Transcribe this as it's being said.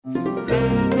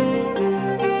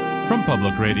From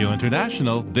Public Radio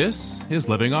International, this is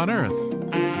Living on Earth.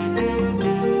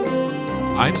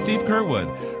 I'm Steve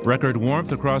Curwood. Record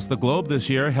warmth across the globe this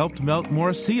year helped melt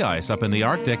more sea ice up in the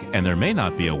Arctic, and there may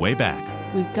not be a way back.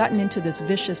 We've gotten into this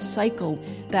vicious cycle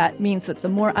that means that the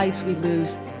more ice we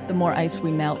lose, the more ice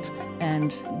we melt,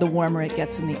 and the warmer it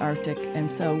gets in the Arctic.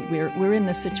 And so we're in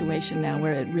this situation now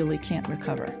where it really can't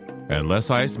recover. And less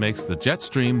ice makes the jet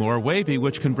stream more wavy,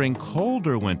 which can bring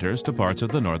colder winters to parts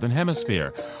of the northern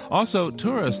hemisphere. Also,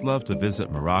 tourists love to visit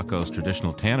Morocco's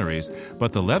traditional tanneries,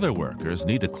 but the leather workers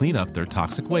need to clean up their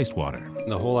toxic wastewater.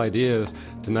 The whole idea is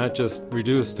to not just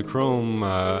reduce the chrome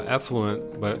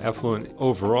effluent, but effluent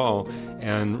overall,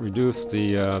 and reduce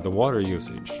the water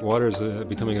usage. Water is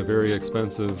becoming a very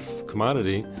expensive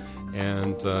commodity,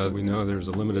 and we know there's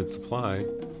a limited supply.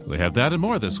 We have that and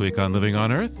more this week on Living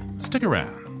on Earth. Stick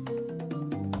around.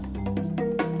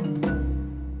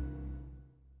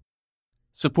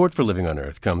 Support for Living on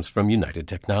Earth comes from United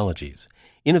Technologies,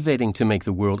 innovating to make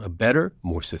the world a better,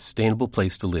 more sustainable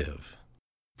place to live.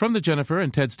 From the Jennifer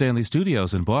and Ted Stanley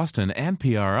studios in Boston and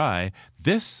PRI,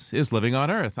 this is Living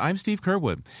on Earth. I'm Steve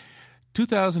Curwood.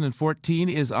 2014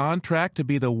 is on track to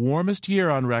be the warmest year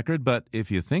on record, but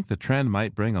if you think the trend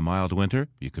might bring a mild winter,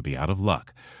 you could be out of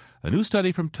luck. A new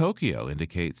study from Tokyo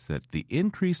indicates that the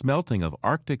increased melting of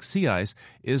Arctic sea ice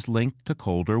is linked to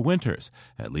colder winters,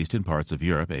 at least in parts of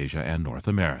Europe, Asia, and North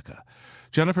America.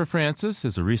 Jennifer Francis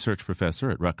is a research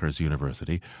professor at Rutgers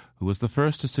University who was the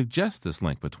first to suggest this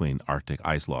link between Arctic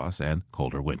ice loss and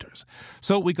colder winters.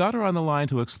 So we got her on the line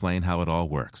to explain how it all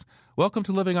works. Welcome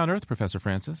to Living on Earth, Professor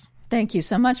Francis. Thank you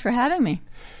so much for having me.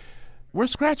 We're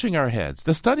scratching our heads.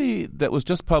 The study that was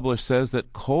just published says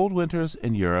that cold winters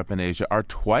in Europe and Asia are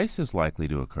twice as likely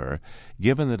to occur,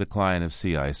 given the decline of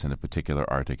sea ice in a particular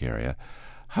Arctic area.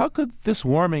 How could this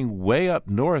warming way up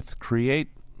north create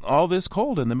all this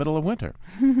cold in the middle of winter?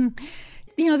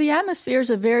 The atmosphere is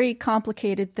a very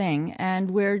complicated thing,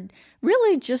 and we're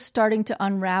really just starting to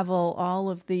unravel all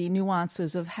of the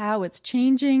nuances of how it's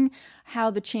changing, how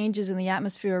the changes in the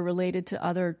atmosphere are related to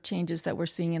other changes that we're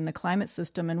seeing in the climate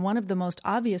system. And one of the most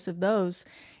obvious of those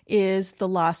is the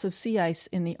loss of sea ice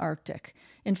in the Arctic.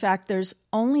 In fact, there's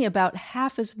only about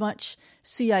half as much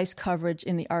sea ice coverage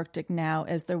in the Arctic now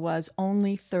as there was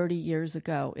only 30 years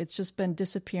ago. It's just been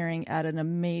disappearing at an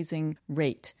amazing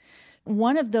rate.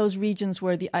 One of those regions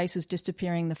where the ice is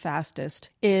disappearing the fastest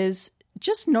is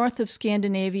just north of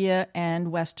Scandinavia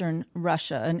and western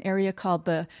Russia, an area called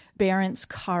the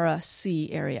Barents-Kara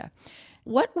Sea area.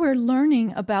 What we're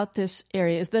learning about this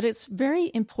area is that it's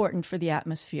very important for the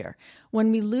atmosphere.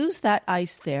 When we lose that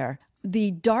ice there,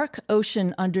 the dark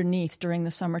ocean underneath during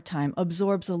the summertime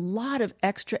absorbs a lot of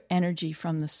extra energy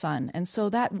from the sun, and so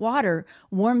that water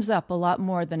warms up a lot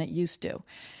more than it used to.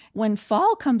 When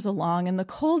fall comes along and the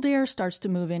cold air starts to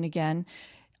move in again,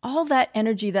 all that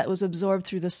energy that was absorbed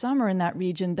through the summer in that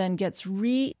region then gets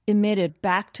re-emitted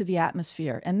back to the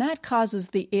atmosphere, and that causes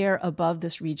the air above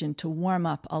this region to warm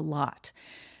up a lot.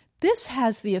 This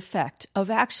has the effect of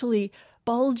actually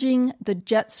bulging the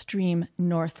jet stream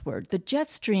northward. The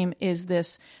jet stream is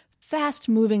this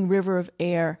fast-moving river of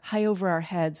air high over our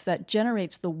heads that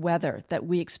generates the weather that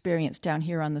we experience down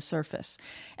here on the surface.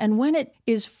 And when it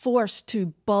is forced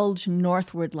to bulge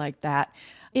northward like that,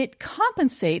 it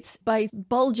compensates by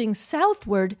bulging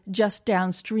southward just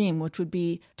downstream, which would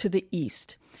be to the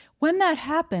east. When that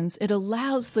happens, it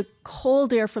allows the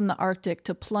cold air from the Arctic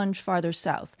to plunge farther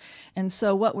south. And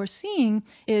so what we're seeing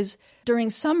is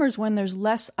during summers when there's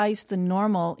less ice than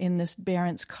normal in this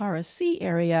Barents-Kara Sea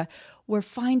area, we're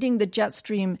finding the jet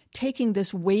stream taking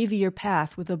this wavier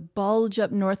path with a bulge up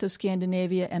north of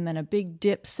Scandinavia and then a big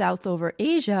dip south over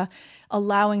Asia,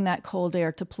 allowing that cold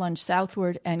air to plunge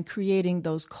southward and creating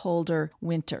those colder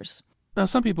winters. Now,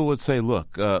 some people would say,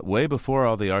 look, way before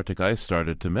all the Arctic ice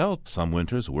started to melt, some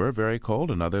winters were very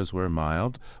cold and others were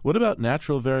mild. What about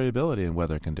natural variability in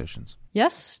weather conditions?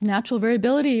 Yes, natural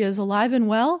variability is alive and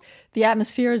well. The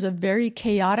atmosphere is a very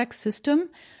chaotic system,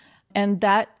 and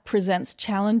that presents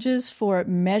challenges for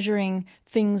measuring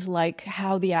things like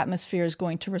how the atmosphere is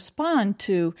going to respond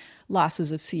to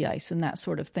losses of sea ice and that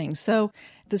sort of thing. So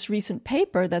this recent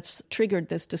paper that's triggered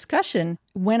this discussion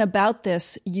went about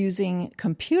this using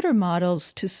computer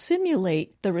models to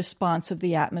simulate the response of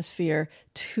the atmosphere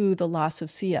to the loss of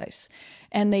sea ice.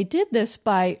 And they did this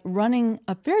by running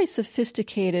a very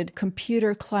sophisticated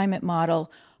computer climate model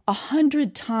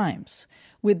 100 times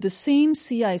with the same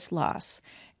sea ice loss.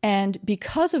 And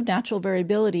because of natural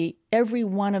variability, every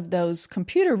one of those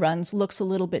computer runs looks a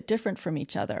little bit different from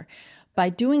each other. By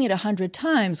doing it 100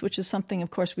 times, which is something,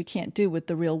 of course, we can't do with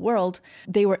the real world,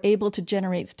 they were able to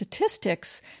generate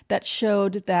statistics that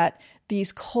showed that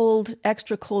these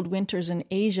extra cold winters in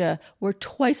Asia were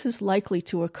twice as likely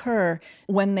to occur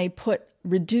when they put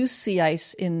reduced sea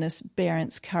ice in this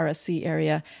Barents-Kara Sea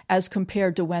area as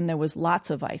compared to when there was lots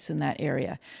of ice in that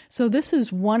area. So this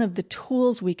is one of the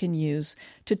tools we can use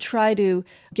to try to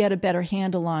get a better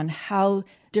handle on how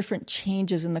different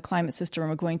changes in the climate system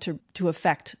are going to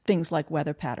affect things like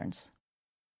weather patterns.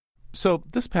 So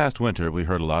this past winter, we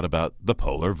heard a lot about the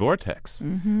polar vortex.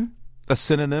 Mm-hmm. A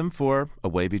synonym for a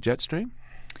wavy jet stream?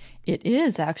 It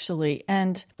is, actually.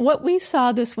 And what we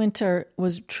saw this winter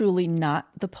was truly not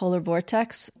the polar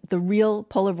vortex. The real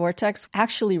polar vortex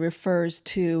actually refers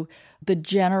to the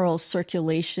general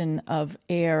circulation of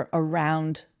air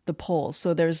around the poles.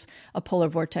 So there's a polar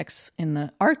vortex in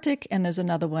the Arctic, and there's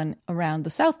another one around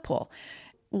the South Pole.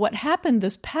 What happened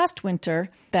this past winter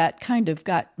that kind of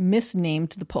got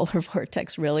misnamed the polar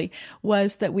vortex, really,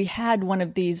 was that we had one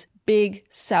of these big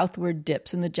southward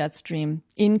dips in the jet stream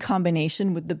in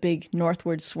combination with the big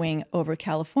northward swing over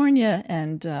California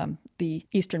and the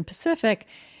Eastern Pacific.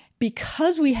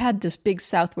 Because we had this big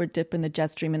southward dip in the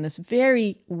jet stream in this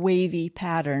very wavy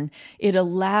pattern, it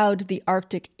allowed the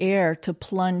Arctic air to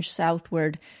plunge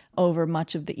southward over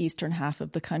much of the eastern half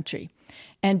of the country.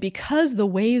 And because the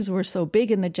waves were so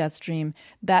big in the jet stream,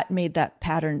 that made that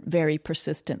pattern very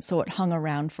persistent. So it hung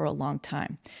around for a long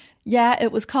time. Yeah,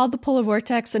 it was called the polar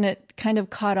vortex, and it kind of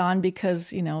caught on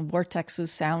because, vortexes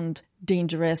sound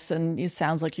dangerous and it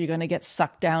sounds like you're going to get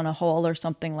sucked down a hole or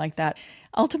something like that.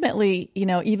 Ultimately,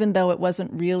 even though it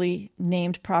wasn't really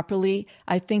named properly,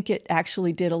 I think it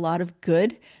actually did a lot of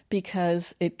good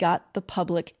because it got the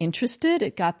public interested,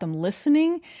 it got them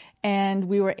listening, and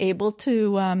we were able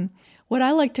to, what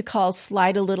I like to call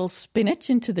slide a little spinach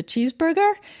into the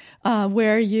cheeseburger,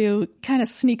 where you kind of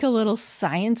sneak a little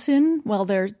science in while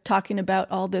they're talking about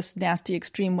all this nasty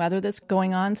extreme weather that's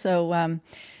going on. So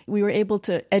we were able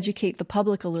to educate the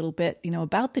public a little bit,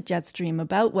 about the jet stream,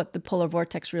 about what the polar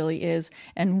vortex really is,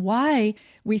 and why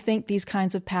we think these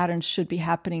kinds of patterns should be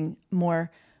happening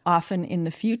more often in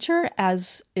the future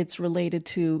as it's related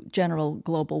to general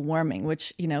global warming,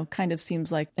 which, kind of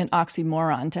seems like an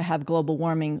oxymoron to have global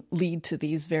warming lead to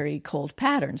these very cold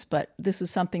patterns. But this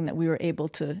is something that we were able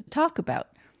to talk about.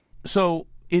 So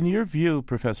in your view,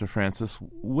 Professor Francis,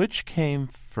 which came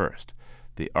first,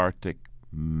 the Arctic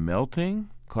melting,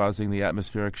 causing the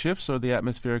atmospheric shifts, or the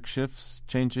atmospheric shifts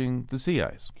changing the sea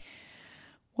ice?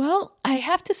 Well, I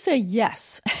have to say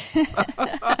yes.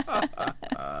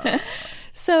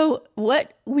 So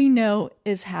what we know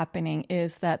is happening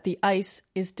is that the ice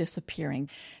is disappearing.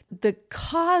 The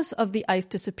cause of the ice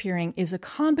disappearing is a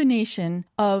combination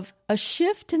of a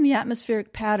shift in the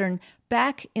atmospheric pattern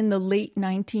back in the late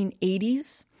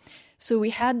 1980s. So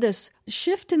we had this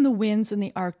shift in the winds in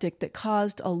the Arctic that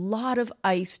caused a lot of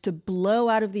ice to blow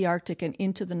out of the Arctic and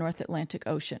into the North Atlantic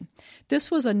Ocean.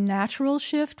 This was a natural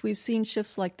shift. We've seen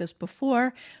shifts like this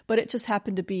before, but it just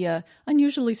happened to be an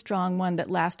unusually strong one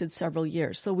that lasted several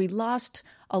years. So we lost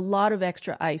a lot of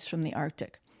extra ice from the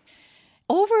Arctic.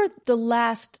 Over the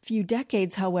last few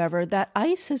decades, however, that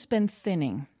ice has been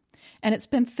thinning. And it's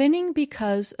been thinning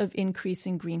because of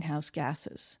increasing greenhouse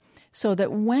gases. So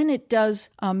that when it does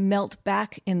melt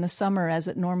back in the summer, as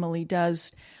it normally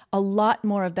does, a lot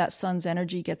more of that sun's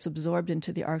energy gets absorbed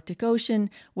into the Arctic Ocean,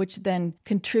 which then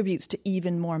contributes to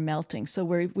even more melting. So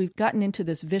we've gotten into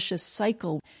this vicious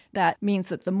cycle that means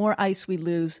that the more ice we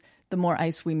lose, the more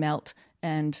ice we melt,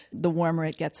 and the warmer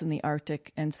it gets in the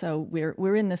Arctic. And so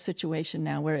we're in this situation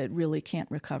now where it really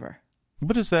can't recover.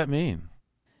 What does that mean?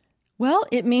 Well,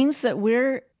 it means that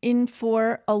we're in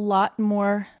for a lot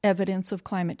more evidence of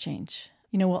climate change.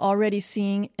 We're already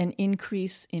seeing an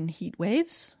increase in heat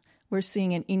waves. We're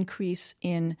seeing an increase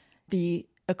in the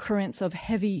occurrence of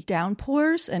heavy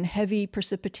downpours and heavy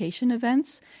precipitation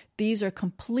events. These are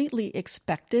completely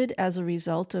expected as a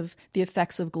result of the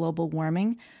effects of global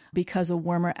warming because a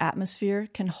warmer atmosphere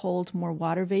can hold more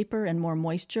water vapor and more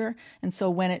moisture. And so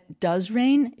when it does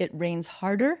rain, it rains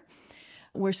harder.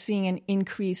 We're seeing an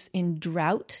increase in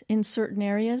drought in certain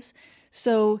areas.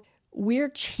 So we're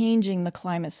changing the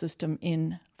climate system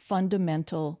in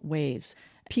fundamental ways.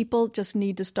 People just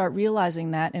need to start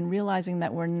realizing that and realizing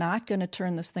that we're not going to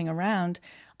turn this thing around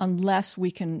unless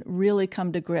we can really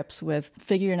come to grips with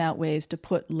figuring out ways to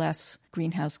put less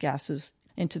greenhouse gases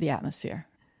into the atmosphere.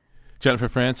 Jennifer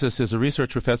Francis is a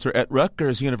research professor at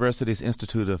Rutgers University's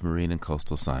Institute of Marine and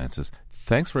Coastal Sciences.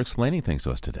 Thanks for explaining things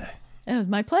to us today. It was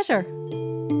my pleasure.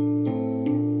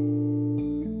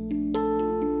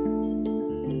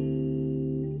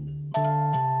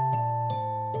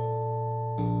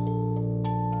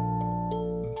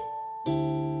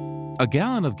 A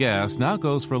gallon of gas now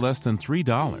goes for less than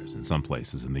 $3 in some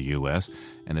places in the U.S.,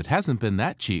 and it hasn't been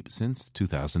that cheap since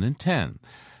 2010.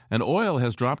 And oil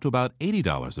has dropped to about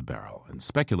 $80 a barrel, and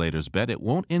speculators bet it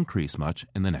won't increase much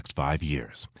in the next 5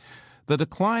 years. The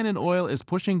decline in oil is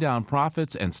pushing down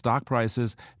profits and stock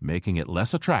prices, making it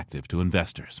less attractive to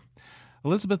investors.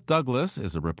 Elizabeth Douglas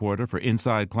is a reporter for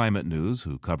Inside Climate News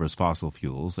who covers fossil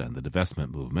fuels and the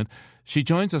divestment movement. She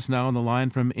joins us now on the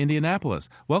line from Indianapolis.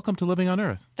 Welcome to Living on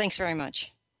Earth. Thanks very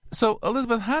much. So,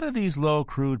 Elizabeth, how do these low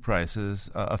crude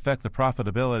prices affect the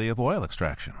profitability of oil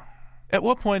extraction? At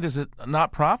what point is it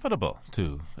not profitable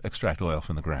to extract oil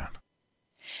from the ground?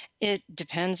 It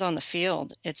depends on the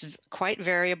field. It's quite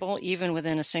variable, even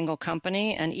within a single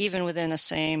company and even within a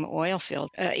same oil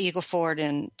field. Eagle Ford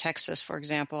in Texas, for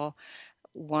example,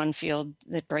 one field,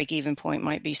 the break-even point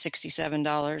might be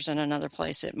 $67, and another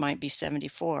place it might be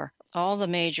 $74. All the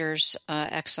majors,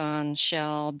 Exxon,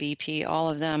 Shell, BP, all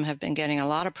of them have been getting a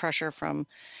lot of pressure from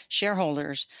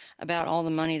shareholders about all the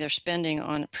money they're spending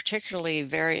on particularly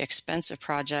very expensive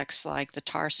projects like the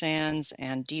tar sands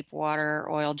and deep water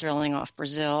oil drilling off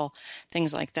Brazil,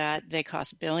 things like that. They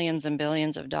cost billions and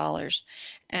billions of dollars.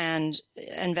 And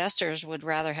investors would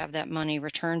rather have that money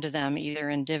returned to them either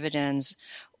in dividends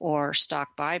or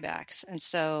stock buybacks. And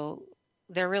so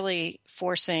they're really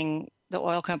forcing the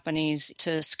oil companies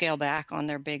to scale back on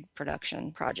their big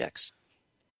production projects.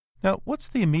 Now, what's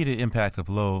the immediate impact of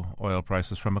low oil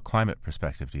prices from a climate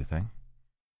perspective, do you think?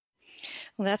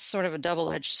 Well, that's sort of a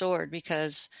double-edged sword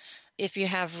because if you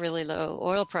have really low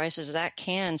oil prices, that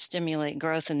can stimulate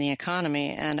growth in the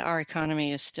economy, and our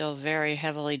economy is still very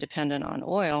heavily dependent on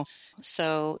oil.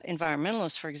 So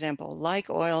environmentalists, for example, like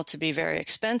oil to be very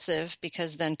expensive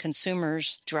because then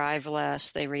consumers drive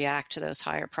less, they react to those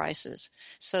higher prices.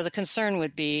 So the concern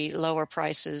would be lower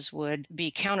prices would be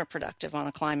counterproductive on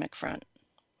a climate front.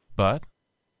 But?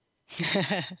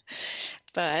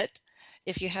 But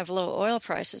if you have low oil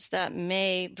prices, that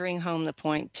may bring home the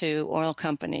point to oil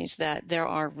companies that there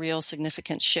are real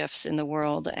significant shifts in the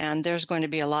world, and there's going to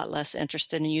be a lot less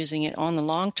interest in using it on the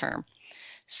long term.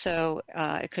 So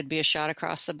it could be a shot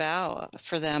across the bow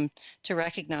for them to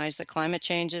recognize that climate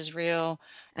change is real,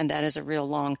 and that is a real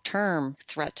long-term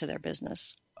threat to their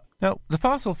business. Now, the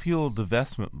fossil fuel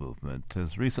divestment movement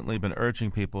has recently been urging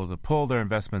people to pull their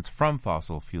investments from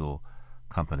fossil fuel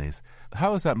companies.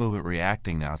 How is that movement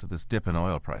reacting now to this dip in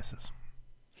oil prices?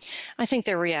 I think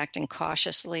they're reacting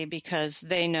cautiously because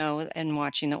they know in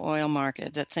watching the oil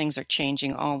market that things are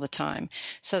changing all the time.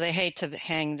 So they hate to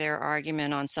hang their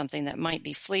argument on something that might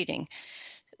be fleeting.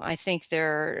 I think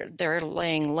they're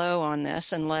laying low on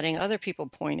this and letting other people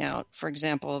point out, for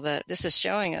example, that this is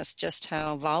showing us just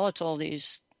how volatile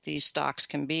these stocks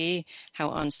can be,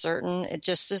 how uncertain. It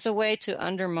just is a way to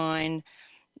undermine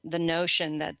the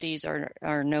notion that these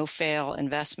are no-fail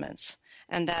investments.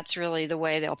 And that's really the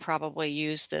way they'll probably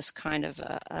use this kind of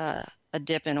a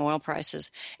dip in oil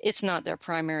prices. It's not their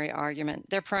primary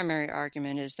argument. Their primary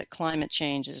argument is that climate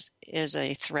change is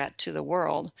a threat to the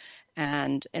world,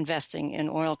 and investing in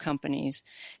oil companies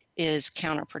is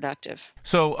counterproductive.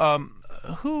 So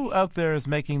who out there is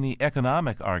making the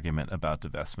economic argument about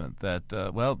divestment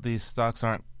that, these stocks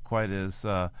aren't quite as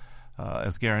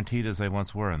guaranteed as they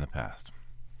once were in the past?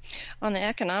 On the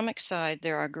economic side,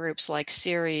 there are groups like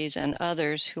Ceres and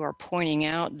others who are pointing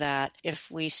out that if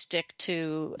we stick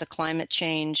to the climate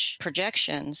change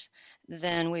projections,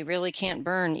 then we really can't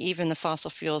burn even the fossil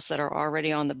fuels that are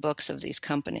already on the books of these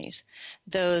companies.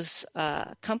 Those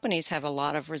companies have a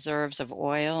lot of reserves of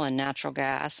oil and natural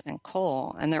gas and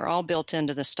coal, and they're all built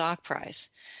into the stock price.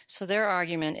 So their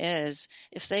argument is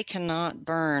if they cannot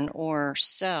burn or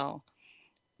sell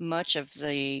much of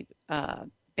the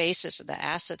basis of the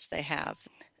assets they have,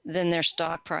 then their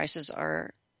stock prices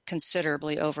are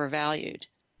considerably overvalued.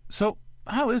 So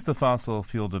how is the fossil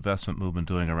fuel divestment movement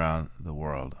doing around the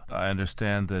world? I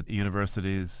understand that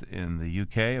universities in the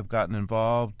UK have gotten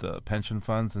involved, pension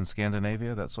funds in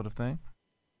Scandinavia, that sort of thing?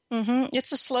 Mm-hmm.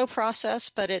 It's a slow process,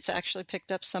 but it's actually picked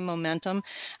up some momentum.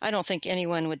 I don't think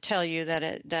anyone would tell you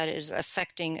that that is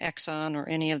affecting Exxon or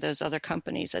any of those other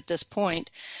companies at this point.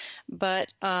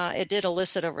 But it did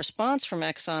elicit a response from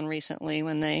Exxon recently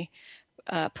when they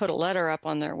put a letter up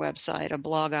on their website, a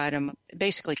blog item,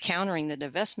 basically countering the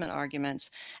divestment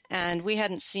arguments. And we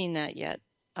hadn't seen that yet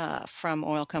from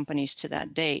oil companies to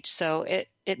that date. So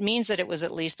it means that it was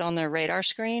at least on their radar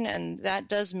screen, and that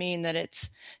does mean that it's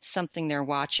something they're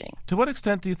watching. To what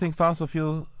extent do you think fossil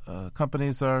fuel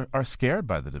companies are scared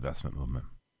by the divestment movement?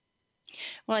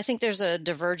 Well, I think there's a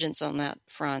divergence on that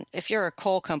front. If you're a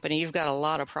coal company, you've got a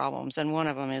lot of problems, and one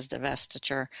of them is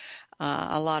divestiture.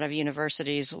 A lot of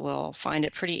universities will find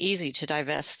it pretty easy to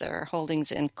divest their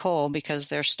holdings in coal because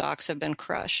their stocks have been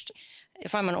crushed.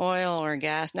 If I'm an oil or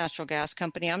natural gas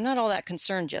company, I'm not all that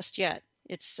concerned just yet.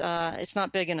 It's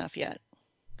not big enough yet.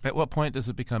 At what point does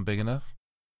it become big enough?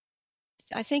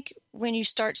 I think when you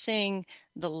start seeing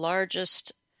the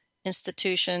largest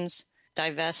institutions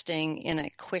divesting in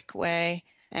a quick way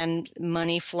and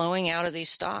money flowing out of these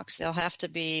stocks, they'll have to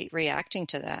be reacting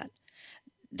to that.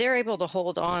 They're able to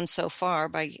hold on so far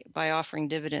by offering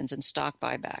dividends and stock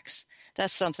buybacks.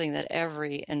 That's something that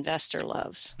every investor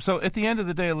loves. So at the end of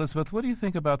the day, Elizabeth, what do you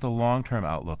think about the long-term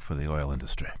outlook for the oil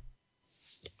industry?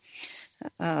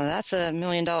 That's $1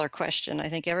 million question. I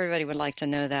think everybody would like to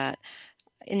know that.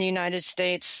 In the United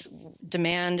States,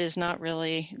 demand is not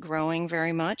really growing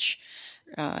very much.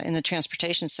 In the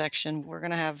transportation section, we're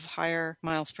going to have higher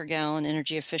miles per gallon,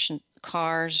 energy-efficient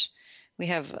cars. We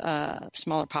have a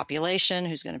smaller population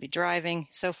who's going to be driving,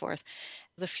 so forth.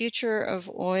 The future of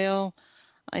oil,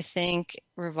 I think,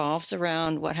 revolves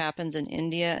around what happens in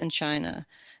India and China,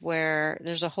 where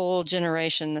there's a whole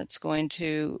generation that's going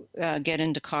to get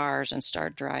into cars and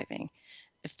start driving.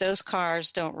 If those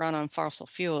cars don't run on fossil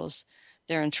fuels,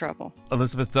 they're in trouble.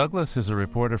 Elizabeth Douglas is a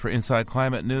reporter for Inside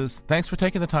Climate News. Thanks for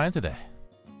taking the time today.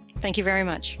 Thank you very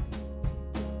much.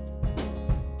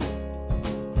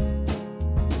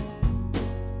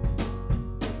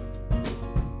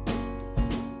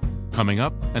 Coming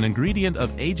up, an ingredient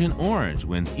of Agent Orange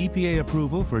wins EPA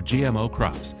approval for GMO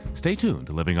crops. Stay tuned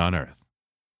to Living on Earth.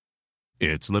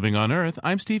 It's Living on Earth.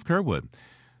 I'm Steve Curwood.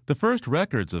 The first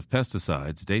records of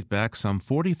pesticides date back some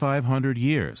 4,500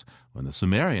 years, when the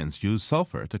Sumerians used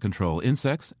sulfur to control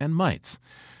insects and mites.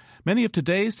 Many of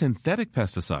today's synthetic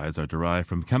pesticides are derived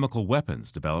from chemical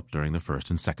weapons developed during the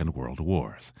First and Second World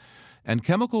Wars. And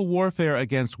chemical warfare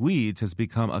against weeds has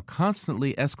become a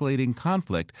constantly escalating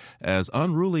conflict as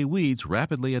unruly weeds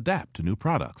rapidly adapt to new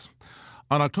products.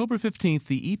 On October 15th,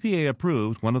 the EPA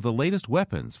approved one of the latest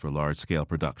weapons for large-scale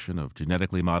production of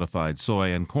genetically modified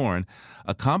soy and corn,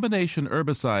 a combination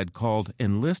herbicide called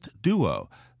Enlist Duo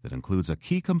that includes a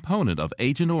key component of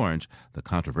Agent Orange, the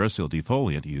controversial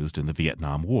defoliant used in the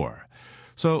Vietnam War.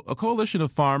 So a coalition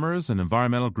of farmers and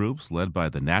environmental groups led by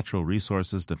the Natural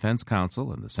Resources Defense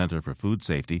Council and the Center for Food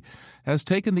Safety has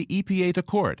taken the EPA to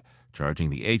court, charging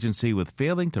the agency with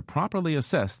failing to properly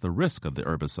assess the risk of the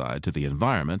herbicide to the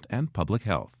environment and public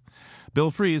health.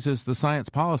 Bill Fries is the science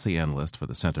policy analyst for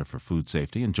the Center for Food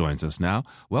Safety and joins us now.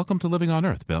 Welcome to Living on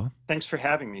Earth, Bill. Thanks for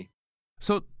having me.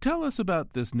 So tell us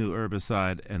about this new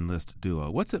herbicide, Enlist Duo.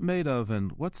 What's it made of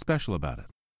and what's special about it?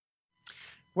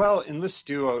 Well, Enlist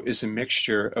Duo is a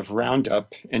mixture of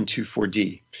Roundup and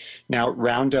 2,4-D. Now,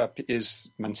 Roundup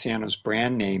is Monsanto's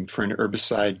brand name for an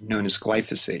herbicide known as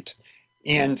glyphosate.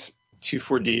 And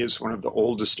 2,4-D is one of the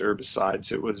oldest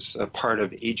herbicides. It was a part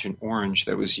of Agent Orange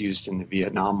that was used in the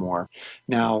Vietnam War.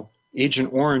 Now,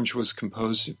 Agent Orange was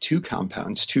composed of two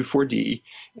compounds, 2,4-D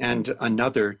and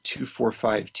another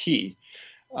 2,4,5-T.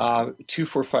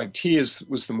 2,4,5-T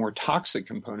was the more toxic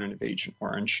component of Agent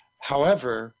Orange.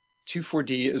 However,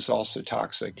 2,4-D is also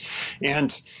toxic.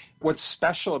 And what's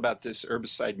special about this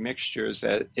herbicide mixture is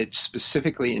that it's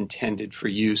specifically intended for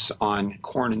use on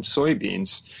corn and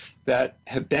soybeans that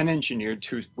have been engineered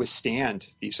to withstand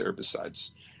these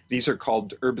herbicides. These are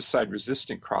called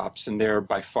herbicide-resistant crops, and they're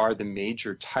by far the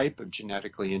major type of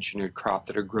genetically engineered crop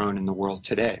that are grown in the world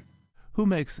today. Who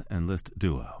makes Enlist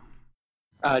Duo?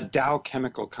 Dow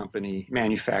Chemical Company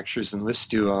manufactures Enlist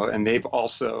Duo, and they've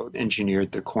also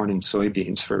engineered the corn and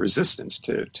soybeans for resistance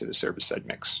to this herbicide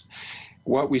mix.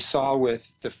 What we saw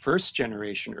with the first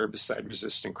generation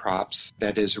herbicide-resistant crops,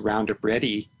 that is Roundup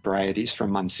Ready varieties from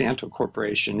Monsanto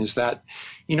Corporation, is that,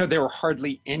 there were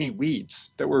hardly any weeds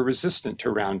that were resistant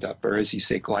to Roundup, or as you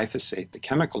say, glyphosate, the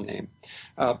chemical name,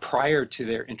 prior to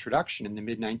their introduction in the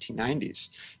mid-1990s.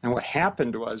 And what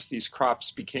happened was these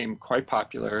crops became quite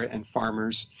popular, and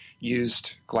farmers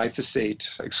used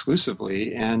glyphosate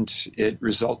exclusively, and it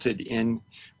resulted in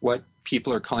what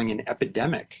people are calling an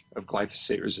epidemic of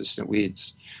glyphosate-resistant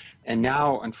weeds. And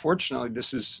now, unfortunately,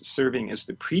 this is serving as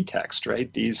the pretext,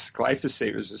 right? These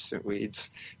glyphosate-resistant weeds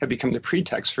have become the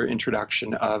pretext for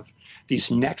introduction of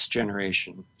these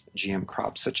next-generation GM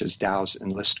crops, such as Dow's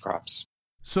Enlist crops.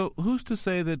 So who's to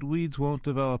say that weeds won't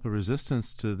develop a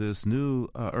resistance to this new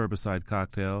herbicide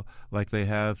cocktail like they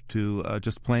have to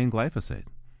just plain glyphosate?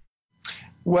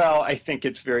 Well, I think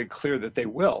it's very clear that they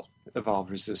will evolve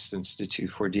resistance to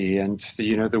 2,4-D, and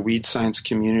the weed science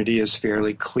community is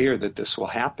fairly clear that this will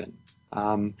happen.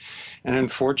 And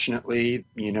unfortunately,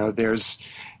 there's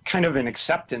kind of an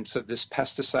acceptance of this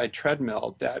pesticide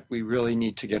treadmill that we really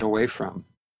need to get away from.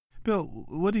 Bill,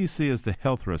 what do you see as the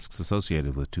health risks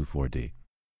associated with 2,4-D?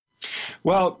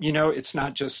 Well, it's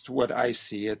not just what I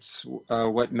see. It's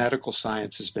what medical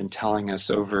science has been telling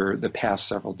us over the past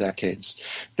several decades.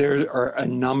 There are a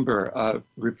number of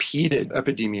repeated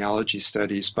epidemiology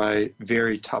studies by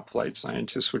very top-flight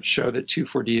scientists which show that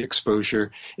 2,4-D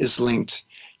exposure is linked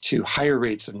to higher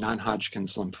rates of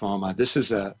non-Hodgkin's lymphoma. This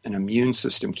is an immune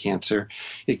system cancer.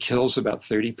 It kills about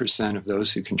 30% of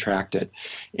those who contract it.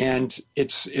 And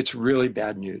it's really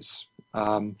bad news.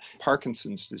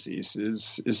 Parkinson's disease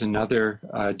is another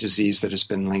disease that has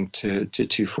been linked to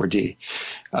 2,4-D.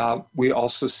 We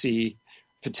also see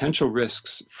potential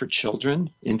risks for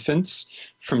children, infants,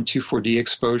 from 2,4-D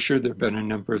exposure. There have been a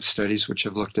number of studies which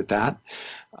have looked at that.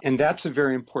 And that's a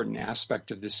very important aspect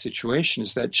of this situation,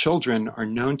 is that children are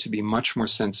known to be much more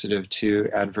sensitive to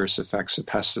adverse effects of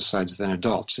pesticides than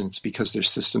adults. And it's because their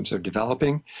systems are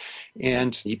developing.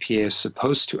 And the EPA is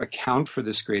supposed to account for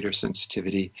this greater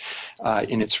sensitivity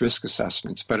in its risk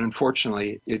assessments. But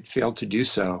unfortunately, it failed to do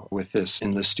so with this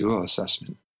Enlist Duo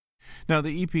assessment. Now,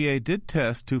 the EPA did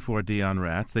test 2,4-D on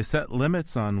rats. They set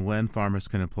limits on when farmers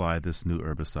can apply this new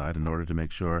herbicide in order to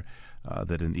make sure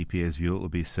that in EPA's view it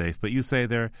would be safe. But you say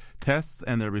their tests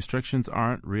and their restrictions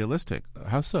aren't realistic.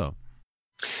 How so?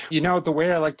 The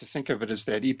way I like to think of it is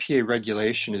that EPA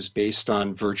regulation is based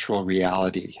on virtual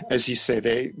reality. As you say,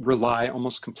 they rely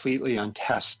almost completely on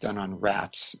tests done on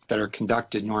rats that are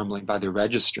conducted normally by the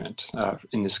registrant,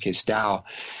 in this case Dow,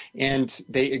 and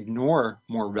they ignore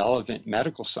more relevant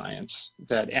medical science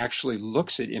that actually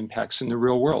looks at impacts in the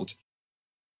real world.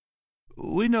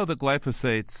 We know that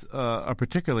glyphosates are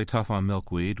particularly tough on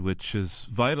milkweed, which is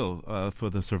vital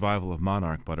for the survival of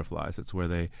monarch butterflies. It's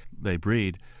where they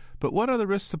breed. But what are the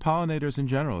risks to pollinators in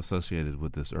general associated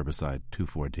with this herbicide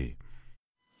 2,4-D?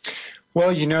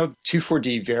 Well,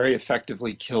 2,4-D very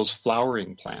effectively kills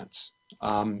flowering plants.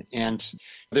 And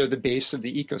they're the base of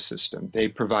the ecosystem. They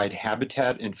provide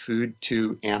habitat and food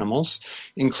to animals,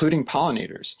 including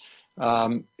pollinators.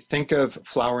 Think of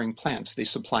flowering plants. They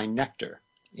supply nectar.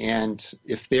 And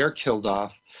if they're killed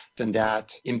off, then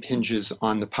that impinges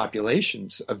on the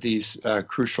populations of these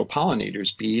crucial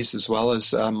pollinators, bees, as well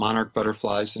as monarch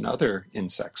butterflies and other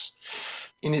insects.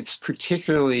 And it's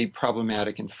particularly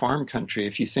problematic in farm country.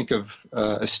 If you think of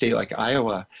a state like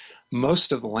Iowa,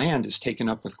 most of the land is taken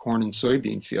up with corn and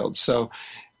soybean fields. So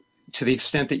to the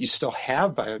extent that you still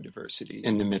have biodiversity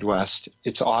in the Midwest,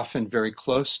 it's often very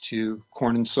close to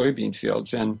corn and soybean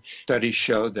fields. And studies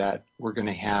show that we're going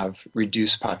to have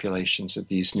reduced populations of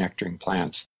these nectaring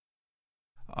plants.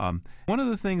 One of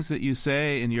the things that you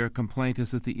say in your complaint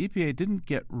is that the EPA didn't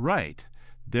get right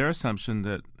their assumption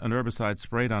that an herbicide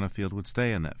sprayed on a field would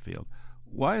stay in that field.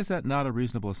 Why is that not a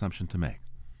reasonable assumption to make?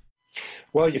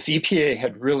 Well, if EPA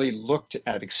had really looked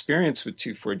at experience with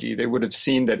 2,4-D, they would have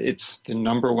seen that it's the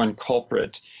number one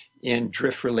culprit in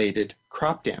drift-related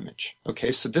crop damage.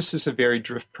 Okay, so this is a very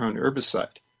drift-prone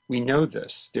herbicide. We know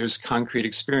this. There's concrete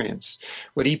experience.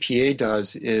 What EPA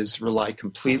does is rely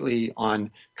completely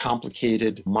on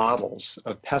complicated models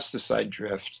of pesticide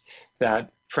drift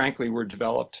that, frankly, were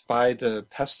developed by the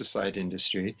pesticide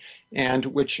industry and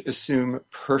which assume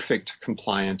perfect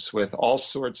compliance with all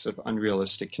sorts of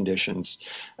unrealistic conditions.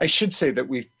 I should say that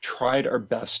we've tried our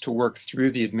best to work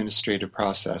through the administrative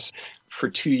process. For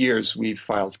 2 years, we've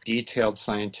filed detailed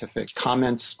scientific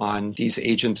comments on these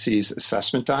agencies'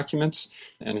 assessment documents,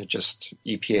 and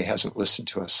EPA hasn't listened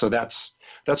to us. So that's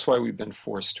why we've been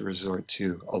forced to resort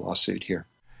to a lawsuit here.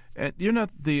 And you're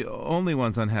not the only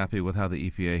ones unhappy with how the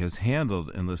EPA has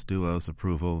handled Enlist Duo's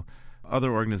approval.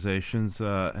 Other organizations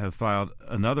have filed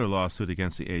another lawsuit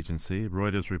against the agency.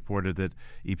 Reuters reported that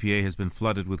EPA has been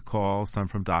flooded with calls, some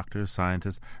from doctors,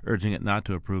 scientists, urging it not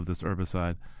to approve this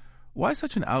herbicide. Why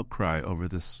such an outcry over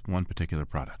this one particular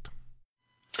product?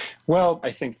 Well,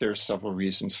 I think there are several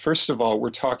reasons. First of all, we're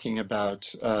talking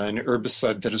about an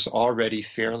herbicide that is already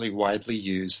fairly widely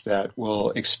used that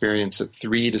will experience a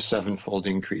 3 to 7-fold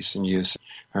increase in use.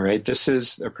 All right, this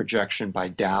is a projection by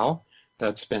Dow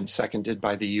that's been seconded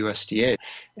by the USDA.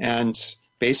 And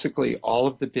basically, all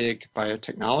of the big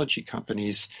biotechnology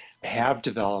companies have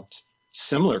developed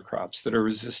similar crops that are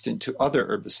resistant to other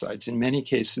herbicides, in many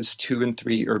cases 2 and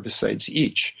 3 herbicides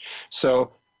each.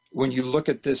 So when you look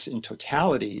at this in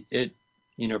totality, it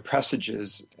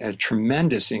presages a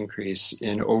tremendous increase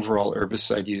in overall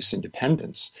herbicide use and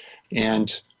dependence.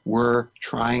 And we're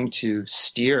trying to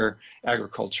steer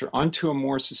agriculture onto a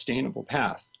more sustainable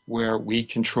path where weed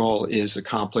control is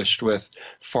accomplished with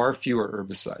far fewer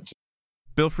herbicides.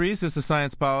 Bill Fries is the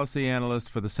science policy analyst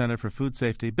for the Center for Food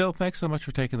Safety. Bill, thanks so much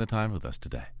for taking the time with us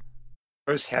today.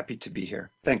 I was happy to be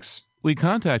here. Thanks. We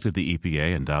contacted the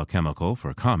EPA and Dow Chemical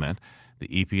for comment. The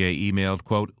EPA emailed,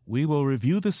 quote, "We will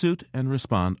review the suit and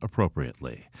respond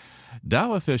appropriately."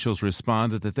 Dow officials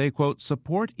responded that they, quote,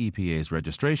 "support EPA's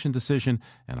registration decision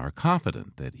and are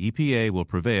confident that EPA will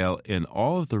prevail in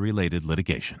all of the related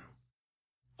litigation."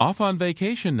 Off on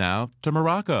vacation now to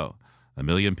Morocco. 1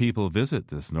 million people visit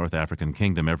this North African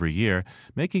kingdom every year,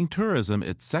 making tourism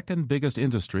its second biggest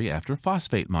industry after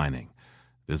phosphate mining.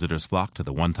 Visitors flock to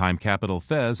the one-time capital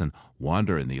Fez and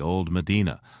wander in the old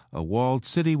Medina, a walled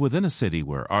city within a city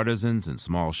where artisans and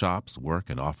small shops work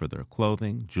and offer their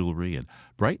clothing, jewelry, and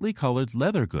brightly colored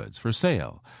leather goods for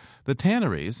sale. The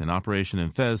Tanneries, in operation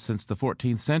in Fez since the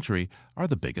 14th century, are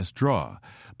the biggest draw.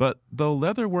 But though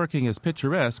leatherworking is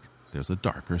picturesque, there's a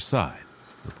darker side.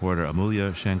 Reporter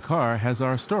Amulya Shankar has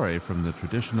our story from the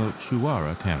traditional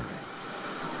Shuwara tannery.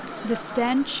 The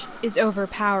stench is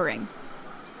overpowering.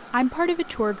 I'm part of a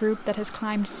tour group that has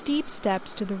climbed steep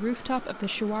steps to the rooftop of the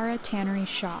Shuwara tannery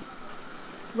shop.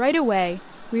 Right away,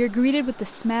 we are greeted with the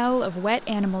smell of wet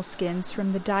animal skins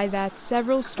from the dye vats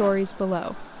several stories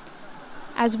below.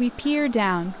 As we peer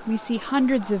down, we see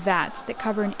hundreds of vats that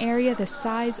cover an area the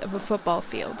size of a football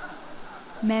field.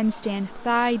 Men stand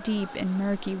thigh-deep in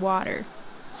murky water,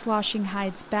 sloshing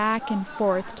hides back and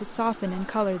forth to soften and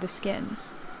color the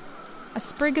skins. A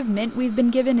sprig of mint we've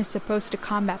been given is supposed to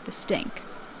combat the stink.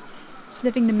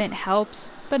 Sniffing the mint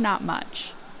helps, but not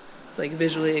much. It's like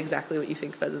visually exactly what you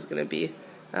think Fez is going to be.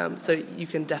 So you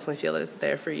can definitely feel that it's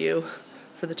there for you,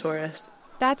 for the tourist.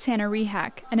 That's Hannah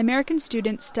Rehak, an American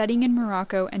student studying in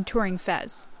Morocco and touring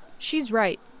Fez. She's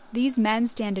right. These men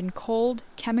stand in cold,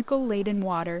 chemical-laden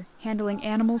water, handling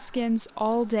animal skins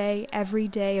all day, every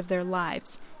day of their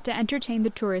lives, to entertain the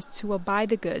tourists who will buy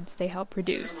the goods they help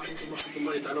produce.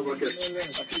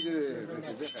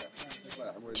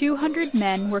 200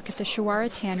 men work at the Shuwara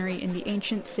tannery in the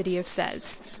ancient city of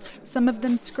Fez. Some of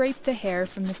them scrape the hair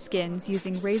from the skins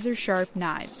using razor-sharp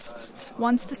knives.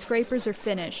 Once the scrapers are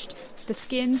finished, the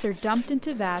skins are dumped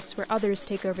into vats where others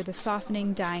take over the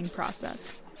softening, dyeing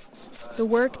process. The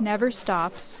work never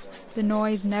stops, the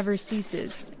noise never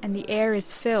ceases, and the air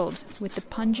is filled with the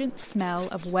pungent smell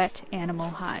of wet animal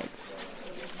hides.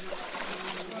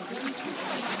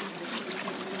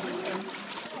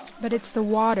 But it's the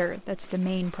water that's the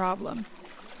main problem.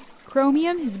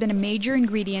 Chromium has been a major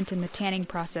ingredient in the tanning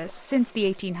process since the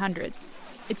 1800s.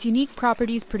 Its unique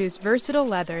properties produce versatile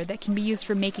leather that can be used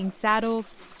for making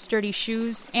saddles, sturdy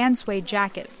shoes, and suede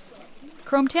jackets.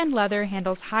 Chrome-tanned leather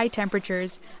handles high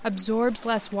temperatures, absorbs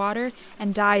less water,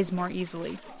 and dyes more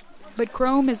easily. But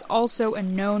chrome is also a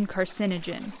known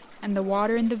carcinogen, and the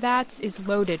water in the vats is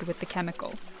loaded with the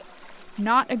chemical.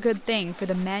 Not a good thing for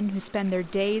the men who spend their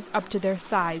days up to their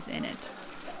thighs in it.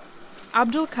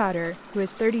 Abdul Qadir, who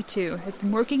is 32, has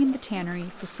been working in the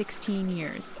tannery for 16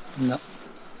 years.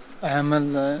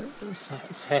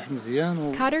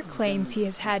 Qadir claims he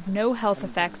has had no health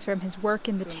effects from his work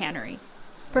in the tannery.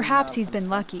 Perhaps he's been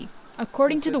lucky.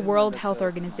 According to the World Health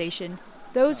Organization,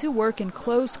 those who work in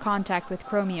close contact with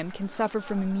chromium can suffer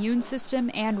from immune system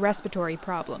and respiratory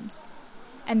problems.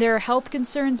 And there are health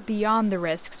concerns beyond the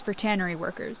risks for tannery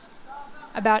workers.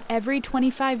 About every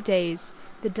 25 days,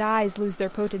 the dyes lose their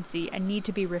potency and need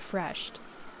to be refreshed.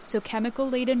 So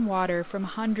chemical-laden water from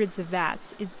hundreds of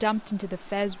vats is dumped into the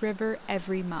Fez River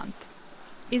every month.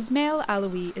 Ismail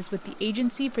Alawi is with the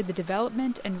Agency for the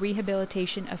Development and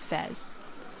Rehabilitation of Fez.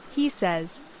 He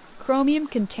says, chromium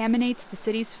contaminates the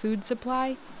city's food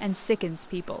supply and sickens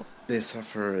people. They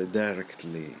suffer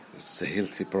directly. It's a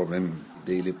healthy problem,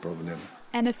 daily problem.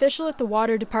 An official at the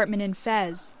water department in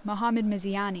Fez, Mohammed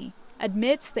Miziani,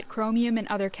 admits that chromium and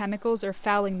other chemicals are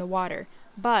fouling the water,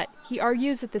 but he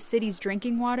argues that the city's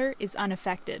drinking water is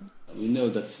unaffected. We know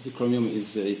that the chromium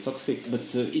is toxic, but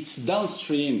it's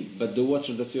downstream, but the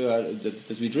water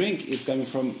that we drink is coming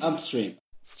from upstream.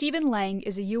 Stephen Lang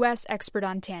is a U.S. expert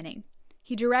on tanning.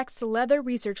 He directs the Leather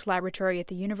Research Laboratory at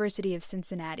the University of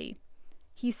Cincinnati.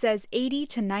 He says 80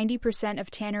 to 90% of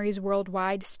tanneries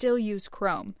worldwide still use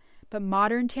chrome, but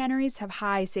modern tanneries have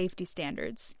high safety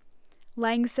standards.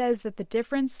 Lang says that the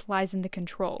difference lies in the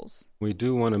controls. We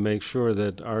do want to make sure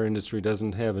that our industry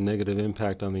doesn't have a negative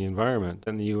impact on the environment.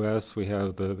 In the U.S., we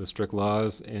have the strict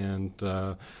laws, and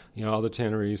all the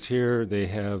tanneries here, they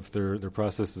have their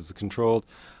processes controlled.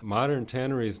 Modern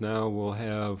tanneries now will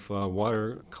have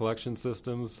water collection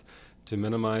systems to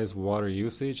minimize water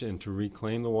usage and to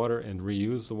reclaim the water and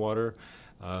reuse the water.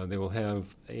 They will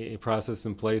have a process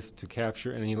in place to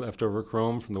capture any leftover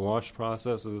chrome from the wash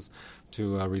processes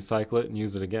to recycle it and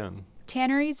use it again.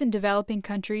 Tanneries in developing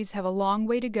countries have a long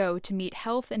way to go to meet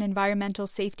health and environmental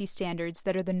safety standards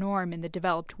that are the norm in the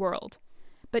developed world.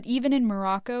 But even in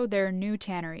Morocco, there are new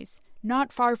tanneries,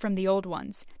 not far from the old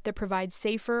ones, that provide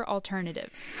safer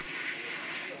alternatives.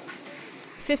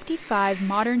 55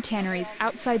 modern tanneries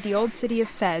outside the old city of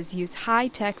Fez use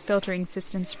high-tech filtering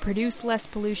systems to produce less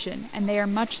pollution, and they are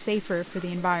much safer for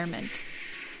the environment.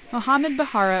 Mohammed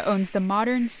Bahara owns the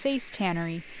modern Sace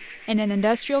Tannery in an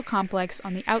industrial complex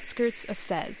on the outskirts of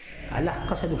Fez.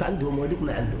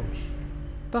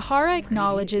 Bahara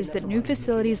acknowledges that new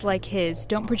facilities like his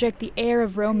don't project the air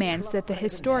of romance that the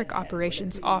historic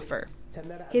operations offer.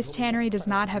 His tannery does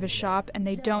not have a shop, and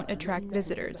they don't attract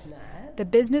visitors. The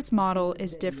business model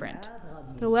is different.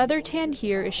 The leather tanned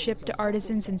here is shipped to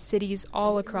artisans in cities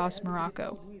all across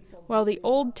Morocco. While the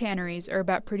old tanneries are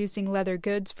about producing leather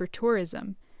goods for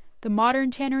tourism, the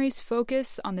modern tanneries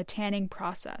focus on the tanning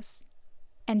process.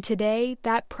 And today,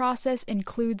 that process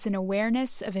includes an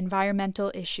awareness of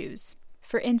environmental issues.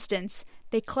 For instance,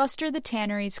 they cluster the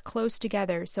tanneries close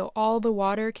together so all the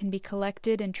water can be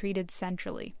collected and treated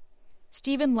centrally.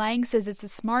 Stephen Lang says it's a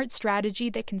smart strategy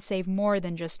that can save more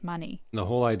than just money. The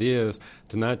whole idea is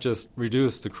to not just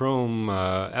reduce the chrome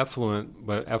effluent,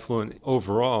 but effluent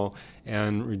overall,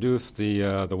 and reduce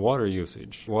the water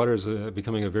usage. Water is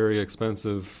becoming a very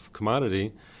expensive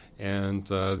commodity, and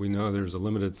we know there's a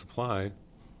limited supply,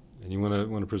 and you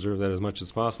want to preserve that as much as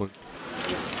possible.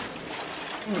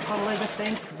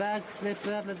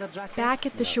 Back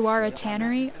at the Shawara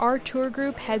Tannery, our tour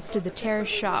group heads to the terrace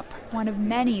shop, one of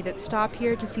many that stop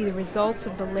here to see the results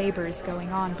of the labors going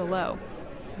on below.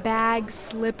 Bags,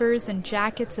 slippers, and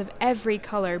jackets of every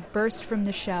color burst from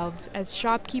the shelves as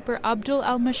shopkeeper Abdul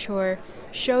Al-Mashhour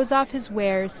shows off his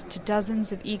wares to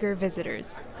dozens of eager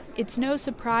visitors. It's no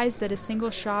surprise that a single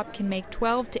shop can make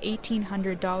 $1,200 to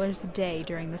 $1,800 a day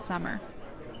during the summer.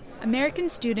 American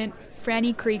student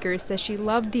Franny Krieger says she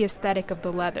loved the aesthetic of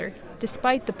the leather,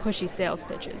 despite the pushy sales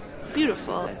pitches. It's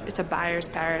beautiful. It's a buyer's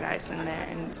paradise in there,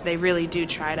 and they really do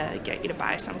try to get you to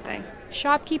buy something.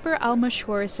 Shopkeeper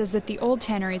Al-Mashhour says that the old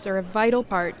tanneries are a vital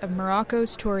part of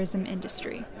Morocco's tourism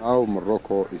industry. Now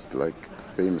Morocco is like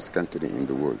a famous country in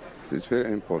the world. It's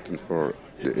very important for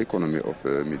the economy of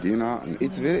Medina, and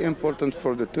it's very important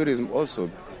for the tourism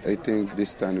also. I think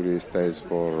this tannery stays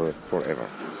for forever.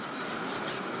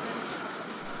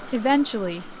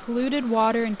 Eventually, polluted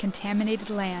water and contaminated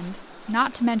land,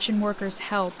 not to mention workers'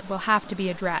 health, will have to be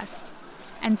addressed.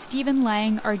 And Stephen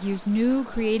Lang argues new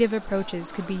creative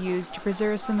approaches could be used to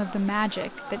preserve some of the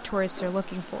magic that tourists are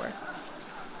looking for.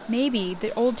 Maybe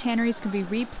the old tanneries could be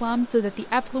replumbed so that the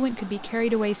effluent could be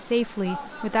carried away safely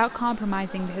without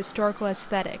compromising the historical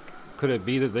aesthetic. Could it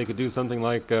be that they could do something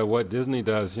like what Disney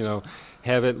does,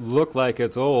 have it look like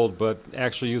it's old, but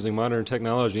actually using modern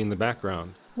technology in the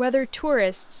background? Whether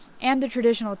tourists and the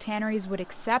traditional tanneries would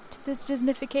accept this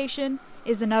Disneyfication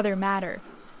is another matter.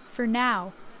 For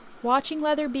now, watching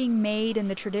leather being made in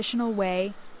the traditional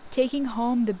way, taking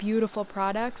home the beautiful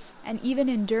products, and even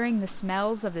enduring the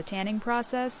smells of the tanning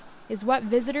process is what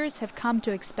visitors have come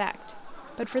to expect.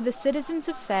 But for the citizens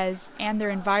of Fez and their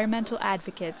environmental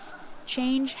advocates,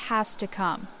 change has to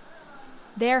come.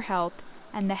 Their health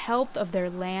and the health of their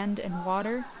land and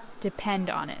water depend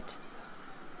on it.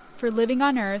 For Living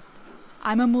on Earth,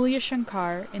 I'm Amulia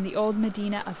Shankar in the old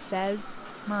Medina of Fez,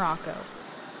 Morocco.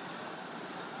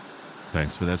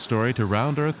 Thanks for that story to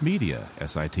Round Earth Media,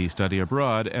 SIT Study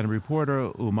Abroad, and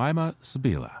reporter Umaima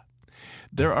Sabila.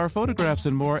 There are photographs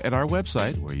and more at our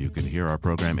website, where you can hear our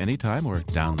program anytime or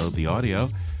download the audio.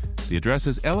 The address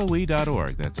is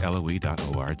LOE.org. That's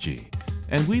LOE.org.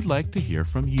 And we'd like to hear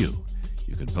from you.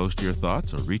 You can post your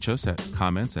thoughts or reach us at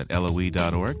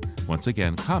comments@LOE.org. Once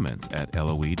again,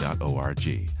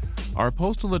 comments@LOE.org. Our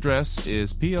postal address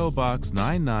is P.O. Box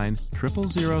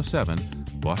 99007,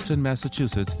 Boston,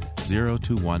 Massachusetts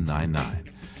 02199.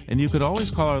 And you could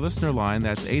always call our listener line.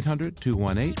 That's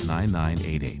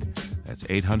 800-218-9988. That's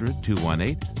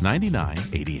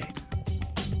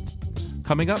 800-218-9988.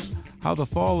 Coming up, how the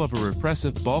fall of a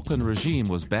repressive Balkan regime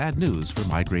was bad news for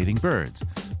migrating birds.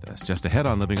 That's just ahead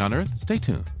on Living on Earth. Stay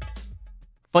tuned.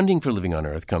 Funding for Living on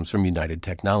Earth comes from United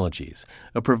Technologies,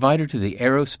 a provider to the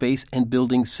aerospace and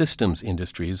building systems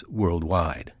industries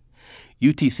worldwide.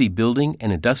 UTC Building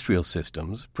and Industrial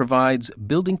Systems provides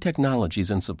building technologies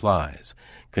and supplies,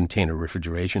 container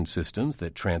refrigeration systems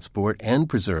that transport and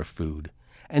preserve food,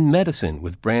 and medicine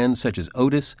with brands such as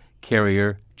Otis,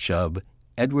 Carrier, Chubb,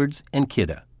 Edwards, and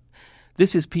Kidde.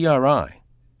 This is PRI,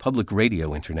 Public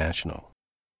Radio International.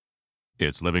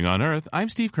 It's Living on Earth. I'm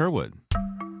Steve Kerwood.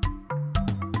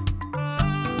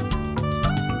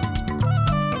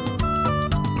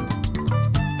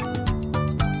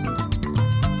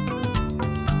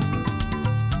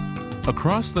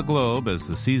 Across the globe, as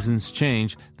the seasons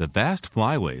change, the vast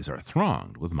flyways are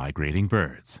thronged with migrating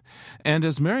birds. And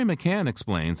as Mary McCann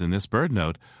explains in this bird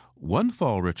note, one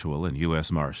fall ritual in U.S.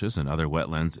 marshes and other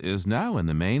wetlands is now in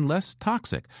the main less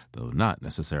toxic, though not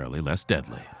necessarily less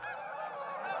deadly.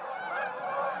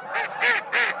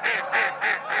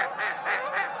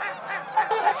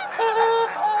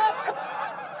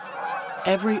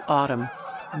 Every autumn,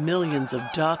 millions of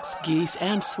ducks, geese,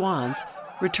 and swans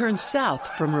return south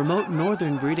from remote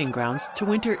northern breeding grounds to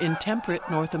winter in temperate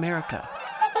North America.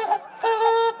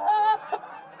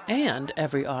 And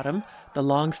every autumn, the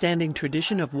long-standing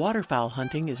tradition of waterfowl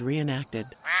hunting is reenacted.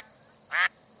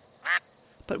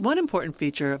 But one important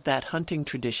feature of that hunting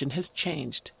tradition has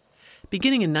changed.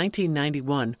 Beginning in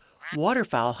 1991,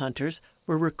 waterfowl hunters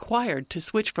were required to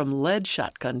switch from lead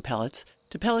shotgun pellets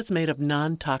to pellets made of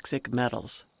non-toxic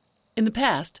metals. In the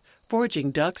past,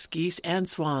 foraging ducks, geese, and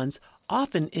swans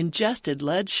often ingested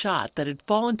lead shot that had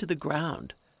fallen to the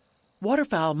ground.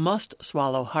 Waterfowl must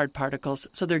swallow hard particles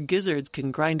so their gizzards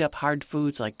can grind up hard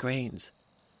foods like grains.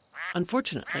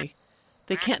 Unfortunately,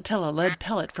 they can't tell a lead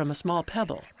pellet from a small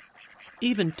pebble.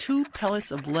 Even 2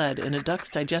 pellets of lead in a duck's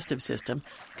digestive system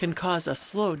can cause a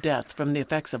slow death from the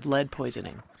effects of lead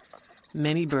poisoning.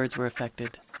 Many birds were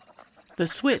affected. The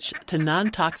switch to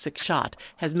non-toxic shot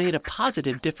has made a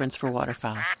positive difference for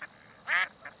waterfowl.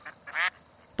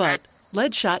 But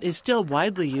lead shot is still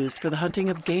widely used for the hunting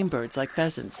of game birds like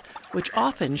pheasants, which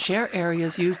often share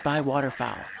areas used by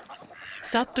waterfowl.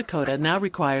 South Dakota now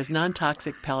requires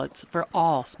non-toxic pellets for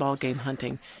all small game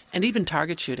hunting and even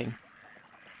target shooting.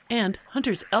 And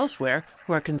hunters elsewhere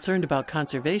who are concerned about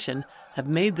conservation have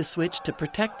made the switch to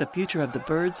protect the future of the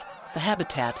birds, the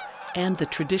habitat, and the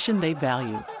tradition they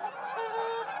value.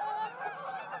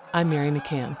 I'm Mary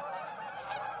McCann.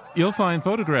 You'll find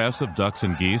photographs of ducks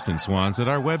and geese and swans at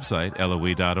our website,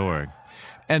 LOE.org.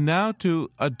 And now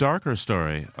to a darker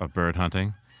story of bird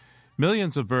hunting.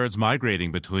 Millions of birds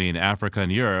migrating between Africa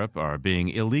and Europe are being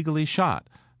illegally shot,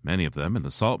 many of them in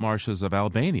the salt marshes of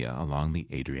Albania along the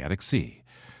Adriatic Sea.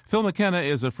 Phil McKenna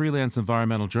is a freelance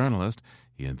environmental journalist.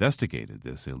 He investigated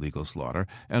this illegal slaughter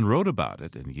and wrote about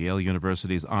it in Yale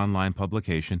University's online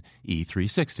publication,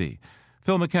 E360.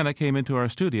 Phil McKenna came into our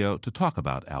studio to talk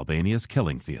about Albania's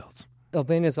killing fields.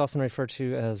 Albania is often referred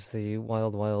to as the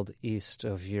wild, wild east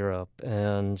of Europe,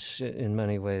 and in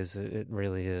many ways it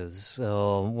really is.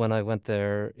 When I went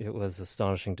there, it was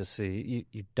astonishing to see.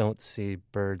 You don't see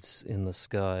birds in the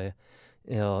sky.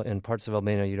 In parts of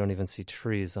Albania, you don't even see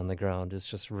trees on the ground. It's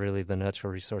just really the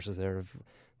natural resources there have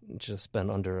just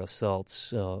been under assault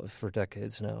for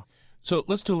decades now. So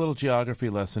let's do a little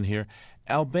geography lesson here.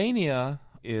 Albania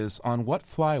is on what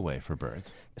flyway for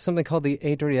birds? Something called the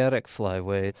Adriatic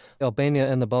flyway.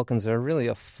 Albania and the Balkans are really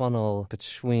a funnel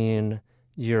between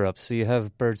Europe. So you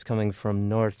have birds coming from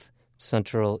north,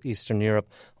 central, eastern Europe,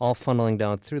 all funneling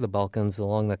down through the Balkans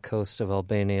along the coast of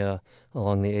Albania,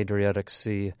 along the Adriatic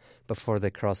Sea, before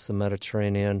they cross the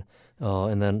Mediterranean,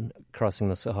 and then crossing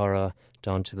the Sahara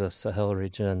down to the Sahel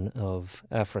region of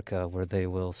Africa, where they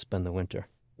will spend the winter.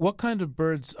 What kind of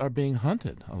birds are being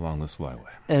hunted along this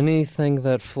flyway? Anything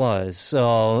that flies.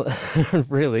 So,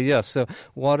 really, yeah. So,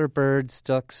 water birds,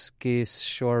 ducks, geese,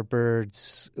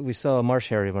 shorebirds. We saw a marsh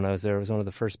hare when I was there. It was one of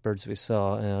the first birds we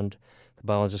saw, and the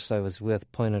biologist I was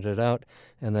with pointed it out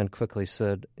and then quickly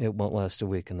said, it won't last a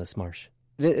week in this marsh.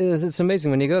 It's amazing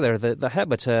when you go there. The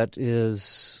habitat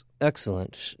is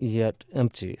excellent, yet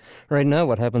empty. Right now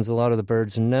what happens, a lot of the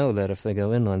birds know that if they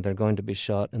go inland, they're going to be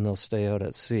shot and they'll stay out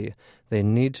at sea. They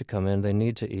need to come in, they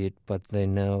need to eat, but they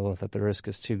know that the risk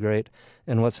is too great.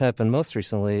 And what's happened most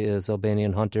recently is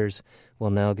Albanian hunters will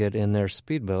now get in their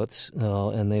speedboats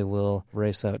and they will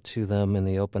race out to them in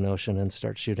the open ocean and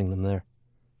start shooting them there.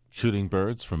 Shooting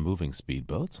birds from moving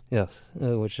speedboats? Yes,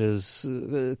 which is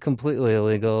completely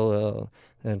illegal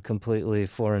and completely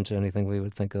foreign to anything we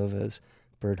would think of as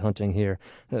bird hunting here.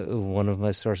 One of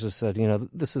my sources said,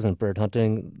 this isn't bird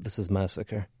hunting, this is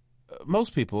massacre.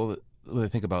 Most people, when they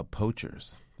think about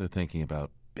poachers, they're thinking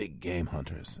about big game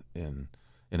hunters in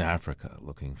Africa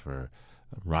looking for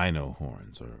rhino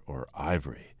horns or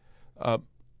ivory.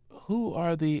 Who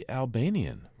are the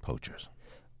Albanian poachers?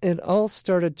 It all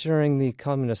started during the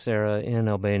communist era in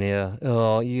Albania.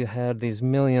 You had these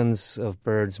millions of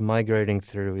birds migrating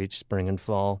through each spring and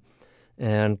fall,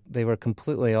 and they were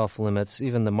completely off limits.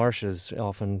 Even the marshes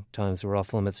oftentimes were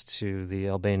off limits to the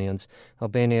Albanians.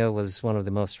 Albania was one of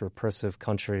the most repressive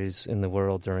countries in the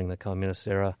world during the communist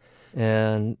era,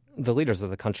 and the leaders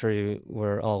of the country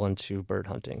were all into bird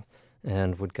hunting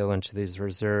and would go into these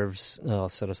reserves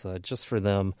set aside just for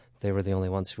them. They were the only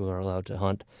ones who were allowed to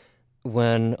hunt.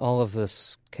 when all of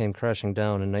this came crashing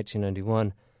down in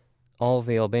 1991, all of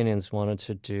the Albanians wanted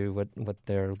to do what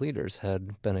their leaders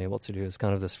had been able to do, is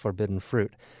kind of this forbidden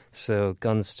fruit. So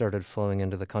guns started flowing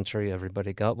into the country,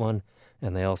 everybody got one,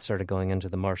 and they all started going into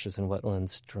the marshes and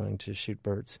wetlands trying to shoot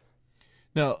birds.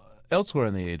 Now, elsewhere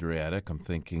in the Adriatic, I'm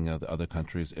thinking of the other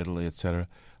countries, Italy, etc.,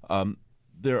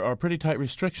 there are pretty tight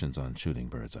restrictions on shooting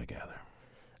birds, I gather.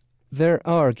 There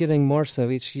are, getting more so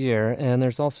each year, and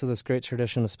there's also this great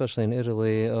tradition, especially in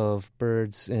Italy, of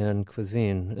birds in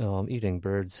cuisine, eating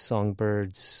birds,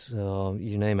 songbirds,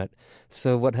 you name it.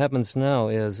 So what happens now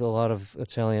is a lot of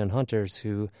Italian hunters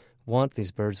who want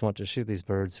these birds, want to shoot these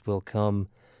birds, will come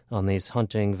on these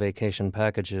hunting vacation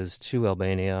packages to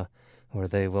Albania, where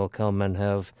they will come and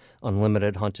have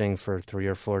unlimited hunting for 3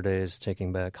 or 4 days,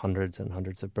 taking back hundreds and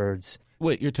hundreds of birds.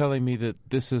 Wait, you're telling me that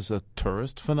this is a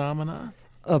tourist phenomenon?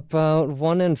 About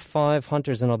 1 in 5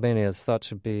 hunters in Albania is thought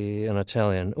to be an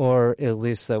Italian, or at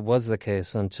least that was the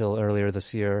case until earlier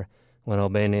this year when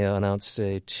Albania announced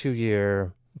a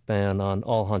 2-year ban on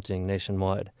all hunting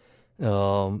nationwide.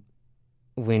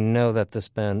 We know that this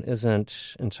ban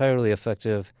isn't entirely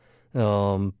effective,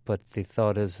 but the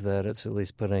thought is that it's at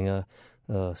least putting a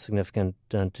significant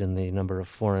dent in the number of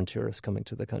foreign tourists coming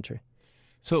to the country.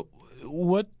 So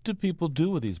what do people do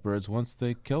with these birds once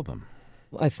they kill them?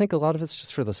 I think a lot of it's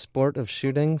just for the sport of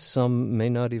shooting. Some may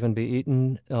not even be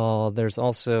eaten. There's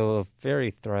also a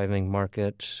very thriving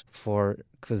market for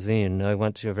cuisine. I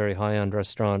went to a very high-end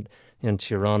restaurant in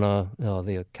Tirana,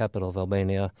 the capital of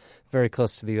Albania, very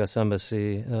close to the U.S.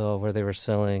 Embassy, where they're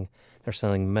selling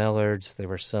mallards, they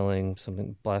were selling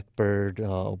something blackbird,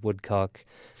 woodcock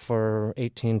for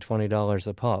 $18, $20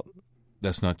 a pop.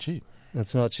 That's not cheap.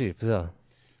 That's not cheap, yeah.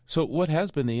 So what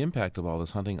has been the impact of all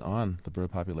this hunting on the bird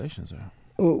populations there?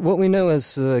 What we know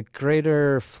is the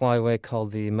greater flyway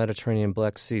called the Mediterranean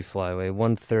Black Sea flyway.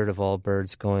 1/3 of all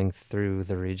birds going through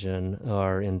the region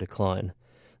are in decline.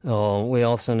 We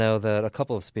also know that a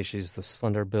couple of species, the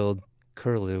slender-billed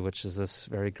curlew, which is this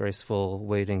very graceful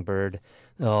wading bird,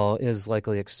 is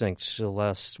likely extinct.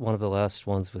 One of the last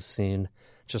ones was seen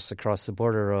just across the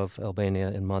border of Albania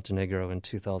in Montenegro in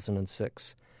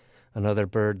 2006. Another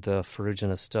bird, the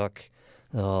ferruginous duck,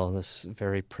 this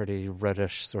very pretty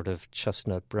reddish sort of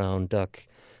chestnut-brown duck,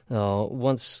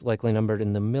 once likely numbered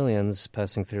in the millions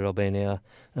passing through Albania,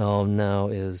 now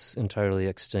is entirely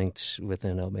extinct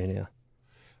within Albania.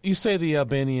 You say the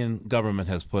Albanian government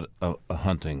has put a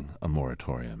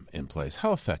moratorium in place.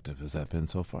 How effective has that been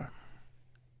so far?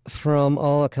 From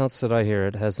all accounts that I hear,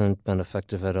 it hasn't been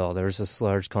effective at all. There was this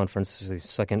large conference, the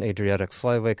Second Adriatic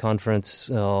Flyway Conference,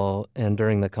 and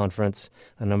during the conference,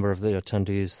 a number of the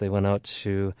attendees, they went out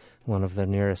to one of the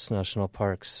nearest national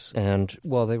parks, and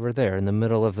while they were there, in the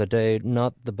middle of the day,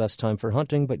 not the best time for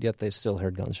hunting, but yet they still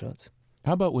heard gunshots.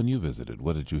 How about when you visited?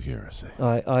 What did you hear or say?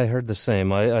 I heard the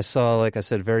same. I saw, like I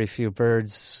said, very few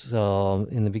birds.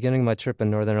 In the beginning of my trip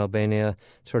in northern Albania,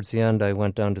 towards the end, I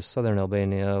went down to southern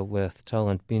Albania with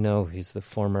Talent Bino. He's the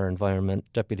former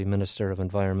Deputy Minister of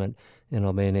Environment in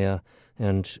Albania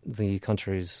and the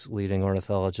country's leading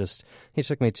ornithologist. He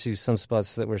took me to some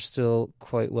spots that were still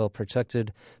quite well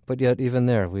protected, but yet even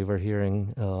there we were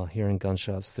hearing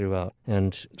gunshots throughout.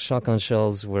 And shotgun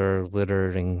shells were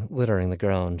littering the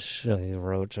ground. He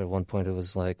wrote at one point it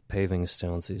was like paving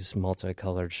stones, these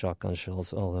multicolored shotgun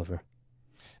shells all over.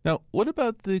 Now, what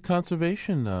about the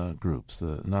conservation groups,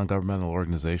 the non-governmental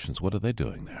organizations? What are they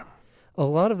doing there? A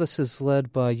lot of this is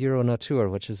led by Euronatur,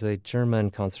 which is a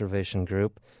German conservation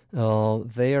group.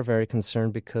 They are very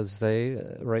concerned because they,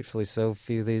 rightfully so,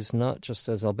 view these not just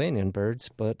as Albanian birds,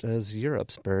 but as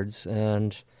Europe's birds,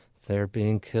 and they're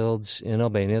being killed in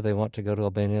Albania. They want to go to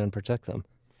Albania and protect them.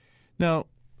 Now,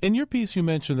 in your piece, you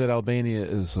mentioned that Albania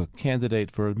is a candidate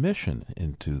for admission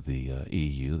into the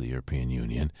EU, the European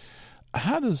Union.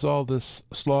 How does all this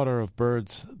slaughter of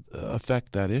birds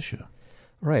affect that issue?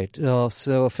 Right.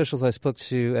 So officials I spoke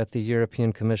to at the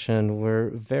European Commission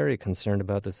were very concerned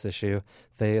about this issue.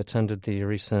 They attended the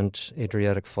recent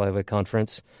Adriatic Flyway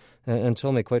Conference and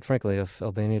told me, quite frankly, if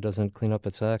Albania doesn't clean up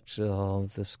its act,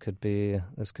 this could be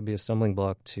a stumbling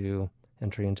block to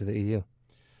entry into the EU.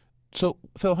 So,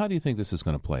 Phil, how do you think this is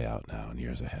going to play out now in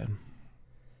years ahead?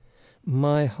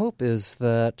 My hope is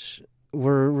that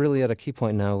we're really at a key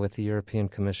point now with the European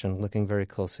Commission looking very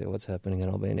closely at what's happening in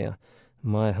Albania.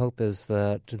 My hope is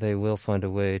that they will find a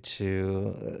way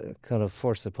to kind of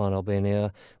force upon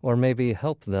Albania, or maybe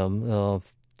help them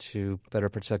to better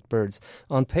protect birds.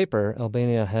 On paper,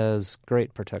 Albania has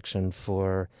great protection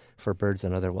for birds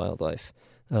and other wildlife.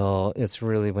 It's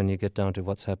really when you get down to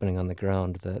what's happening on the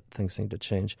ground that things need to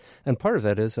change. And part of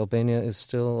that is Albania is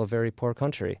still a very poor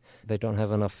country. They don't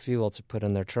have enough fuel to put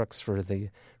in their trucks for the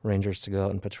rangers to go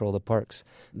out and patrol the parks.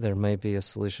 There may be a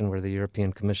solution where the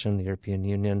European Commission, the European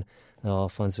Union,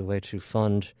 finds a way to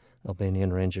fund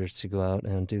Albanian rangers to go out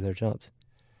and do their jobs.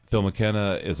 Phil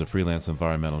McKenna is a freelance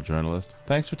environmental journalist.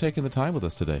 Thanks for taking the time with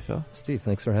us today, Phil. Steve,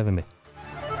 thanks for having me.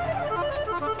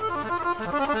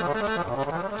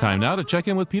 Time now to check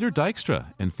in with Peter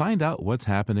Dykstra and find out what's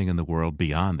happening in the world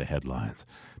beyond the headlines.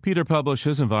 Peter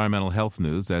publishes environmental health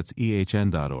news, that's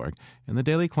ehn.org, and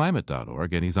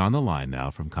thedailyclimate.org, and he's on the line now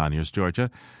from Conyers,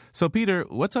 Georgia. So, Peter,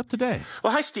 what's up today?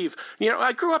 Well, hi, Steve.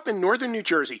 I grew up in northern New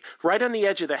Jersey, right on the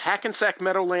edge of the Hackensack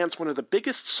Meadowlands, one of the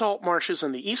biggest salt marshes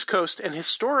on the East Coast, and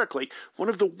historically, one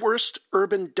of the worst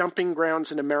urban dumping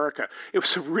grounds in America. It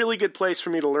was a really good place for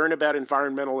me to learn about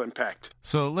environmental impact.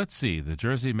 So, let's see. The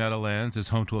Jersey Meadowlands is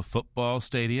home to a football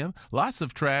stadium, lots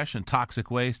of trash and toxic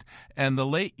waste, and the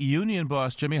late union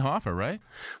boss Jimmy Hoffa, right?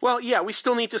 Well, yeah, we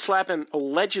still need to slap an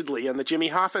allegedly on the Jimmy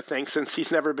Hoffa thing since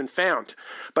he's never been found.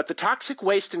 But the toxic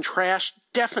waste and trash,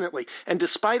 definitely. And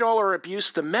despite all our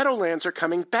abuse, the Meadowlands are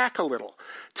coming back a little.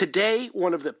 Today,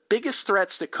 one of the biggest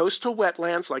threats to coastal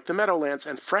wetlands like the Meadowlands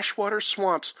and freshwater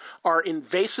swamps are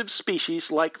invasive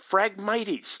species like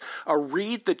Phragmites, a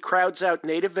reed that crowds out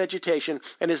native vegetation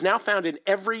and is now found in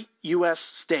every U.S.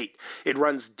 state. It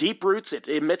runs deep roots, it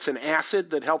emits an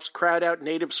acid that helps crowd out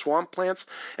native swamp plants,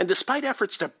 and despite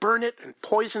efforts to burn it and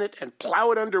poison it and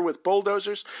plow it under with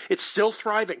bulldozers, it's still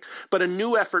thriving. But a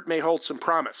new effort may hold some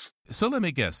promise. So let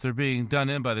me guess, they're being done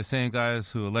in by the same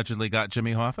guys who allegedly got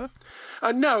Jimmy Hoffa?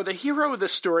 No, the hero of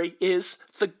this story is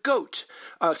the goat.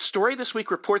 A story this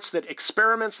week reports that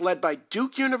experiments led by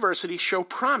Duke University show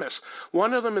promise.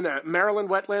 One of them in a Maryland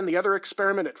wetland, the other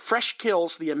experiment at Fresh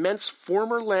Kills, the immense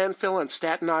former landfill on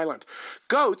Staten Island.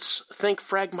 Goats think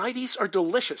Phragmites are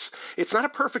delicious. It's not a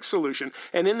perfect solution,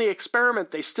 and in the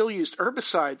experiment they still used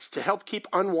herbicides to help keep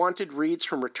unwanted reeds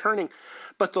from returning.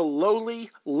 But the lowly,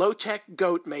 low-tech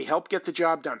goat may help get the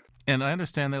job done. And I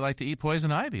understand they like to eat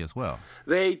poison ivy as well.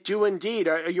 They do indeed.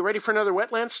 Are you ready for another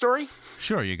wetland story?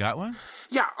 Sure, you got one?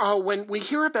 Yeah, when we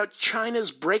hear about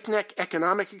China's breakneck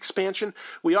economic expansion,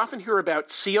 we often hear about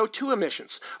CO2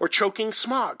 emissions, or choking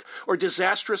smog, or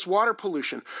disastrous water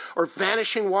pollution, or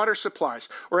vanishing water supplies,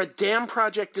 or a dam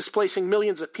project displacing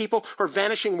millions of people, or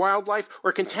vanishing wildlife,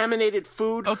 or contaminated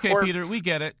food. Okay, Peter, we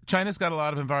get it. China's got a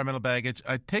lot of environmental baggage.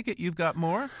 I take it you've got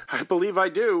more? I believe I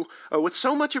do. With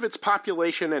so much of its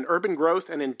population and urban growth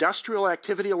and industrial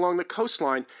activity along the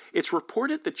coastline, it's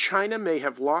reported that China may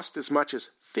have lost as much as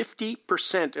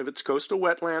 50% of its coastal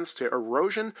wetlands to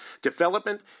erosion,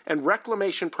 development, and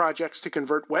reclamation projects to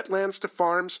convert wetlands to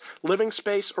farms, living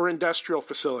space, or industrial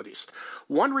facilities.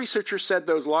 One researcher said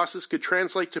those losses could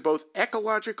translate to both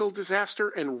ecological disaster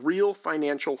and real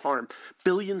financial harm.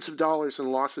 Billions of dollars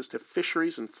in losses to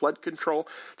fisheries and flood control,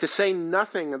 to say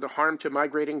nothing of the harm to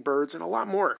migrating birds, and a lot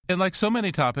more. And like so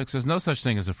many topics, there's no such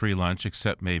thing as a free lunch,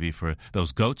 except maybe for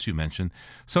those goats you mentioned.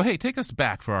 So hey, take us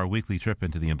back for our weekly trip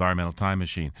into the environmental time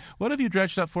machine. What have you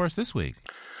dredged up for us this week?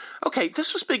 Okay,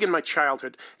 this was big in my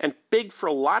childhood, and big for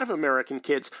a lot of American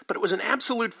kids, but it was an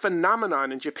absolute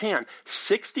phenomenon in Japan.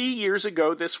 60 years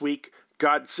ago this week,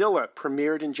 Godzilla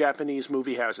premiered in Japanese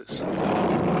movie houses.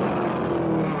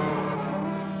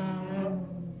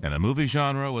 And a movie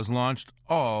genre was launched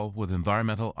all with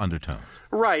environmental undertones.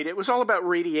 Right. It was all about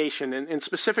radiation, and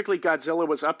specifically Godzilla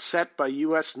was upset by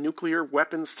U.S. nuclear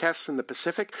weapons tests in the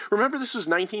Pacific. Remember, this was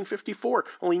 1954,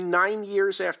 only 9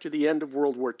 years after the end of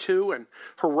World War II, and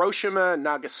Hiroshima and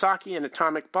Nagasaki and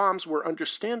atomic bombs were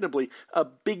understandably a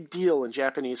big deal in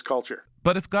Japanese culture.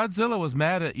 But if Godzilla was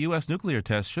mad at U.S. nuclear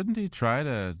tests, shouldn't he try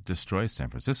to destroy San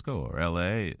Francisco or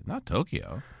L.A., not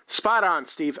Tokyo? Spot on,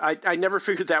 Steve. I never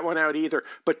figured that one out either.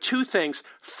 But two things.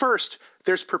 First,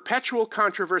 there's perpetual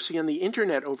controversy on the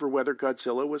internet over whether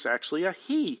Godzilla was actually a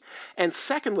he. And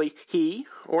secondly, he,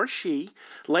 or she,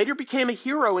 later became a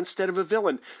hero instead of a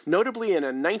villain, notably in a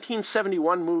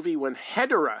 1971 movie when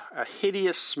Hedorah, a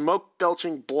hideous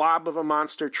smoke-belching blob of a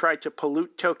monster, tried to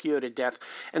pollute Tokyo to death,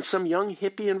 and some young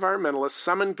hippie environmentalists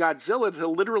summoned Godzilla to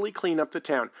literally clean up the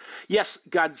town. Yes,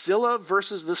 Godzilla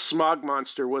versus the smog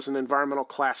monster was an environmental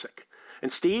classic.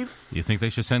 And Steve? You think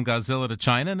they should send Godzilla to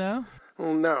China now?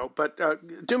 Well, no, but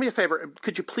do me a favor.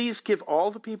 Could you please give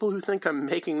all the people who think I'm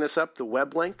making this up the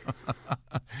web link?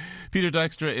 Peter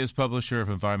Dykstra is publisher of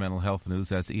Environmental Health News.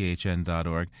 That's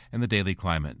ehn.org and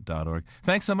thedailyclimate.org.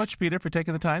 Thanks so much, Peter, for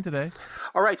taking the time today.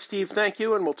 All right, Steve, thank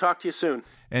you, and we'll talk to you soon.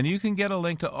 And you can get a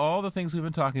link to all the things we've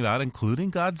been talking about,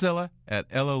 including Godzilla, at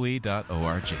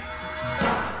loe.org.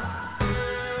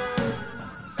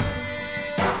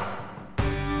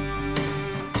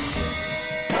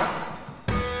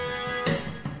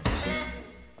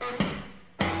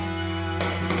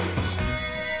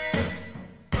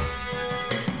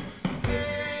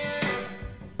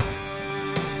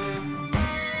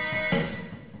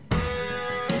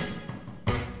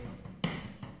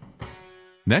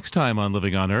 Next time on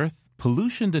Living on Earth,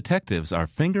 pollution detectives are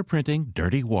fingerprinting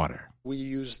dirty water. We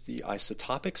use the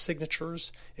isotopic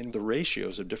signatures and the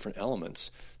ratios of different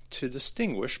elements to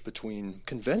distinguish between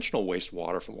conventional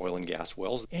wastewater from oil and gas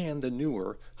wells and the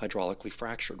newer hydraulically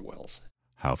fractured wells.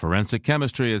 How forensic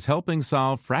chemistry is helping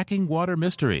solve fracking water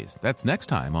mysteries. That's next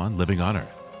time on Living on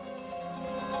Earth.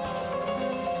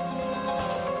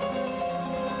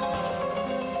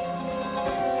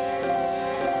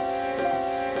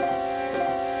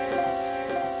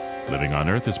 Living on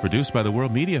Earth is produced by the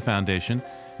World Media Foundation.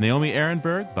 Naomi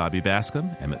Ehrenberg, Bobby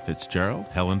Bascom, Emmett Fitzgerald,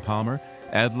 Helen Palmer,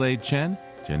 Adelaide Chen,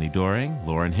 Jenny Doring,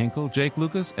 Lauren Hinkle, Jake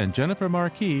Lucas, and Jennifer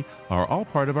Marquis are all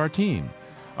part of our team.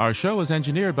 Our show is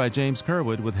engineered by James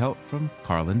Kerwood with help from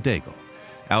Carlin Daigle.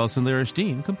 Allison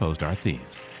Lirish-Dean composed our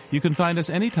themes. You can find us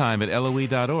anytime at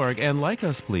loe.org and like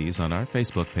us, please, on our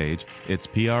Facebook page. It's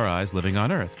PRI's Living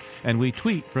on Earth, and we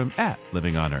tweet from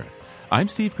 @LivingOnEarth. I'm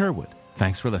Steve Kerwood.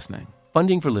 Thanks for listening.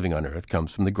 Funding for Living on Earth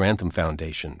comes from the Grantham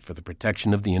Foundation for the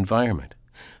Protection of the Environment,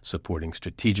 supporting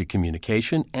strategic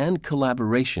communication and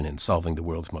collaboration in solving the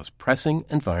world's most pressing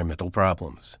environmental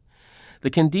problems. The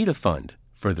Candida Fund,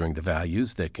 furthering the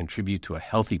values that contribute to a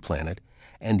healthy planet,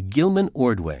 and Gilman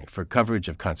Ordway for coverage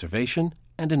of conservation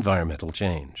and environmental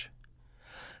change.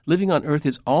 Living on Earth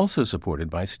is also supported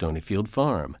by Stonyfield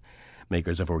Farm,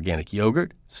 makers of organic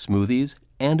yogurt, smoothies,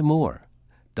 and more.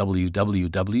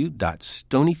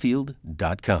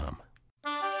 www.stonyfield.com.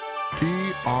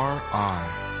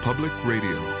 PRI, Public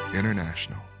Radio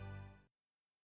International.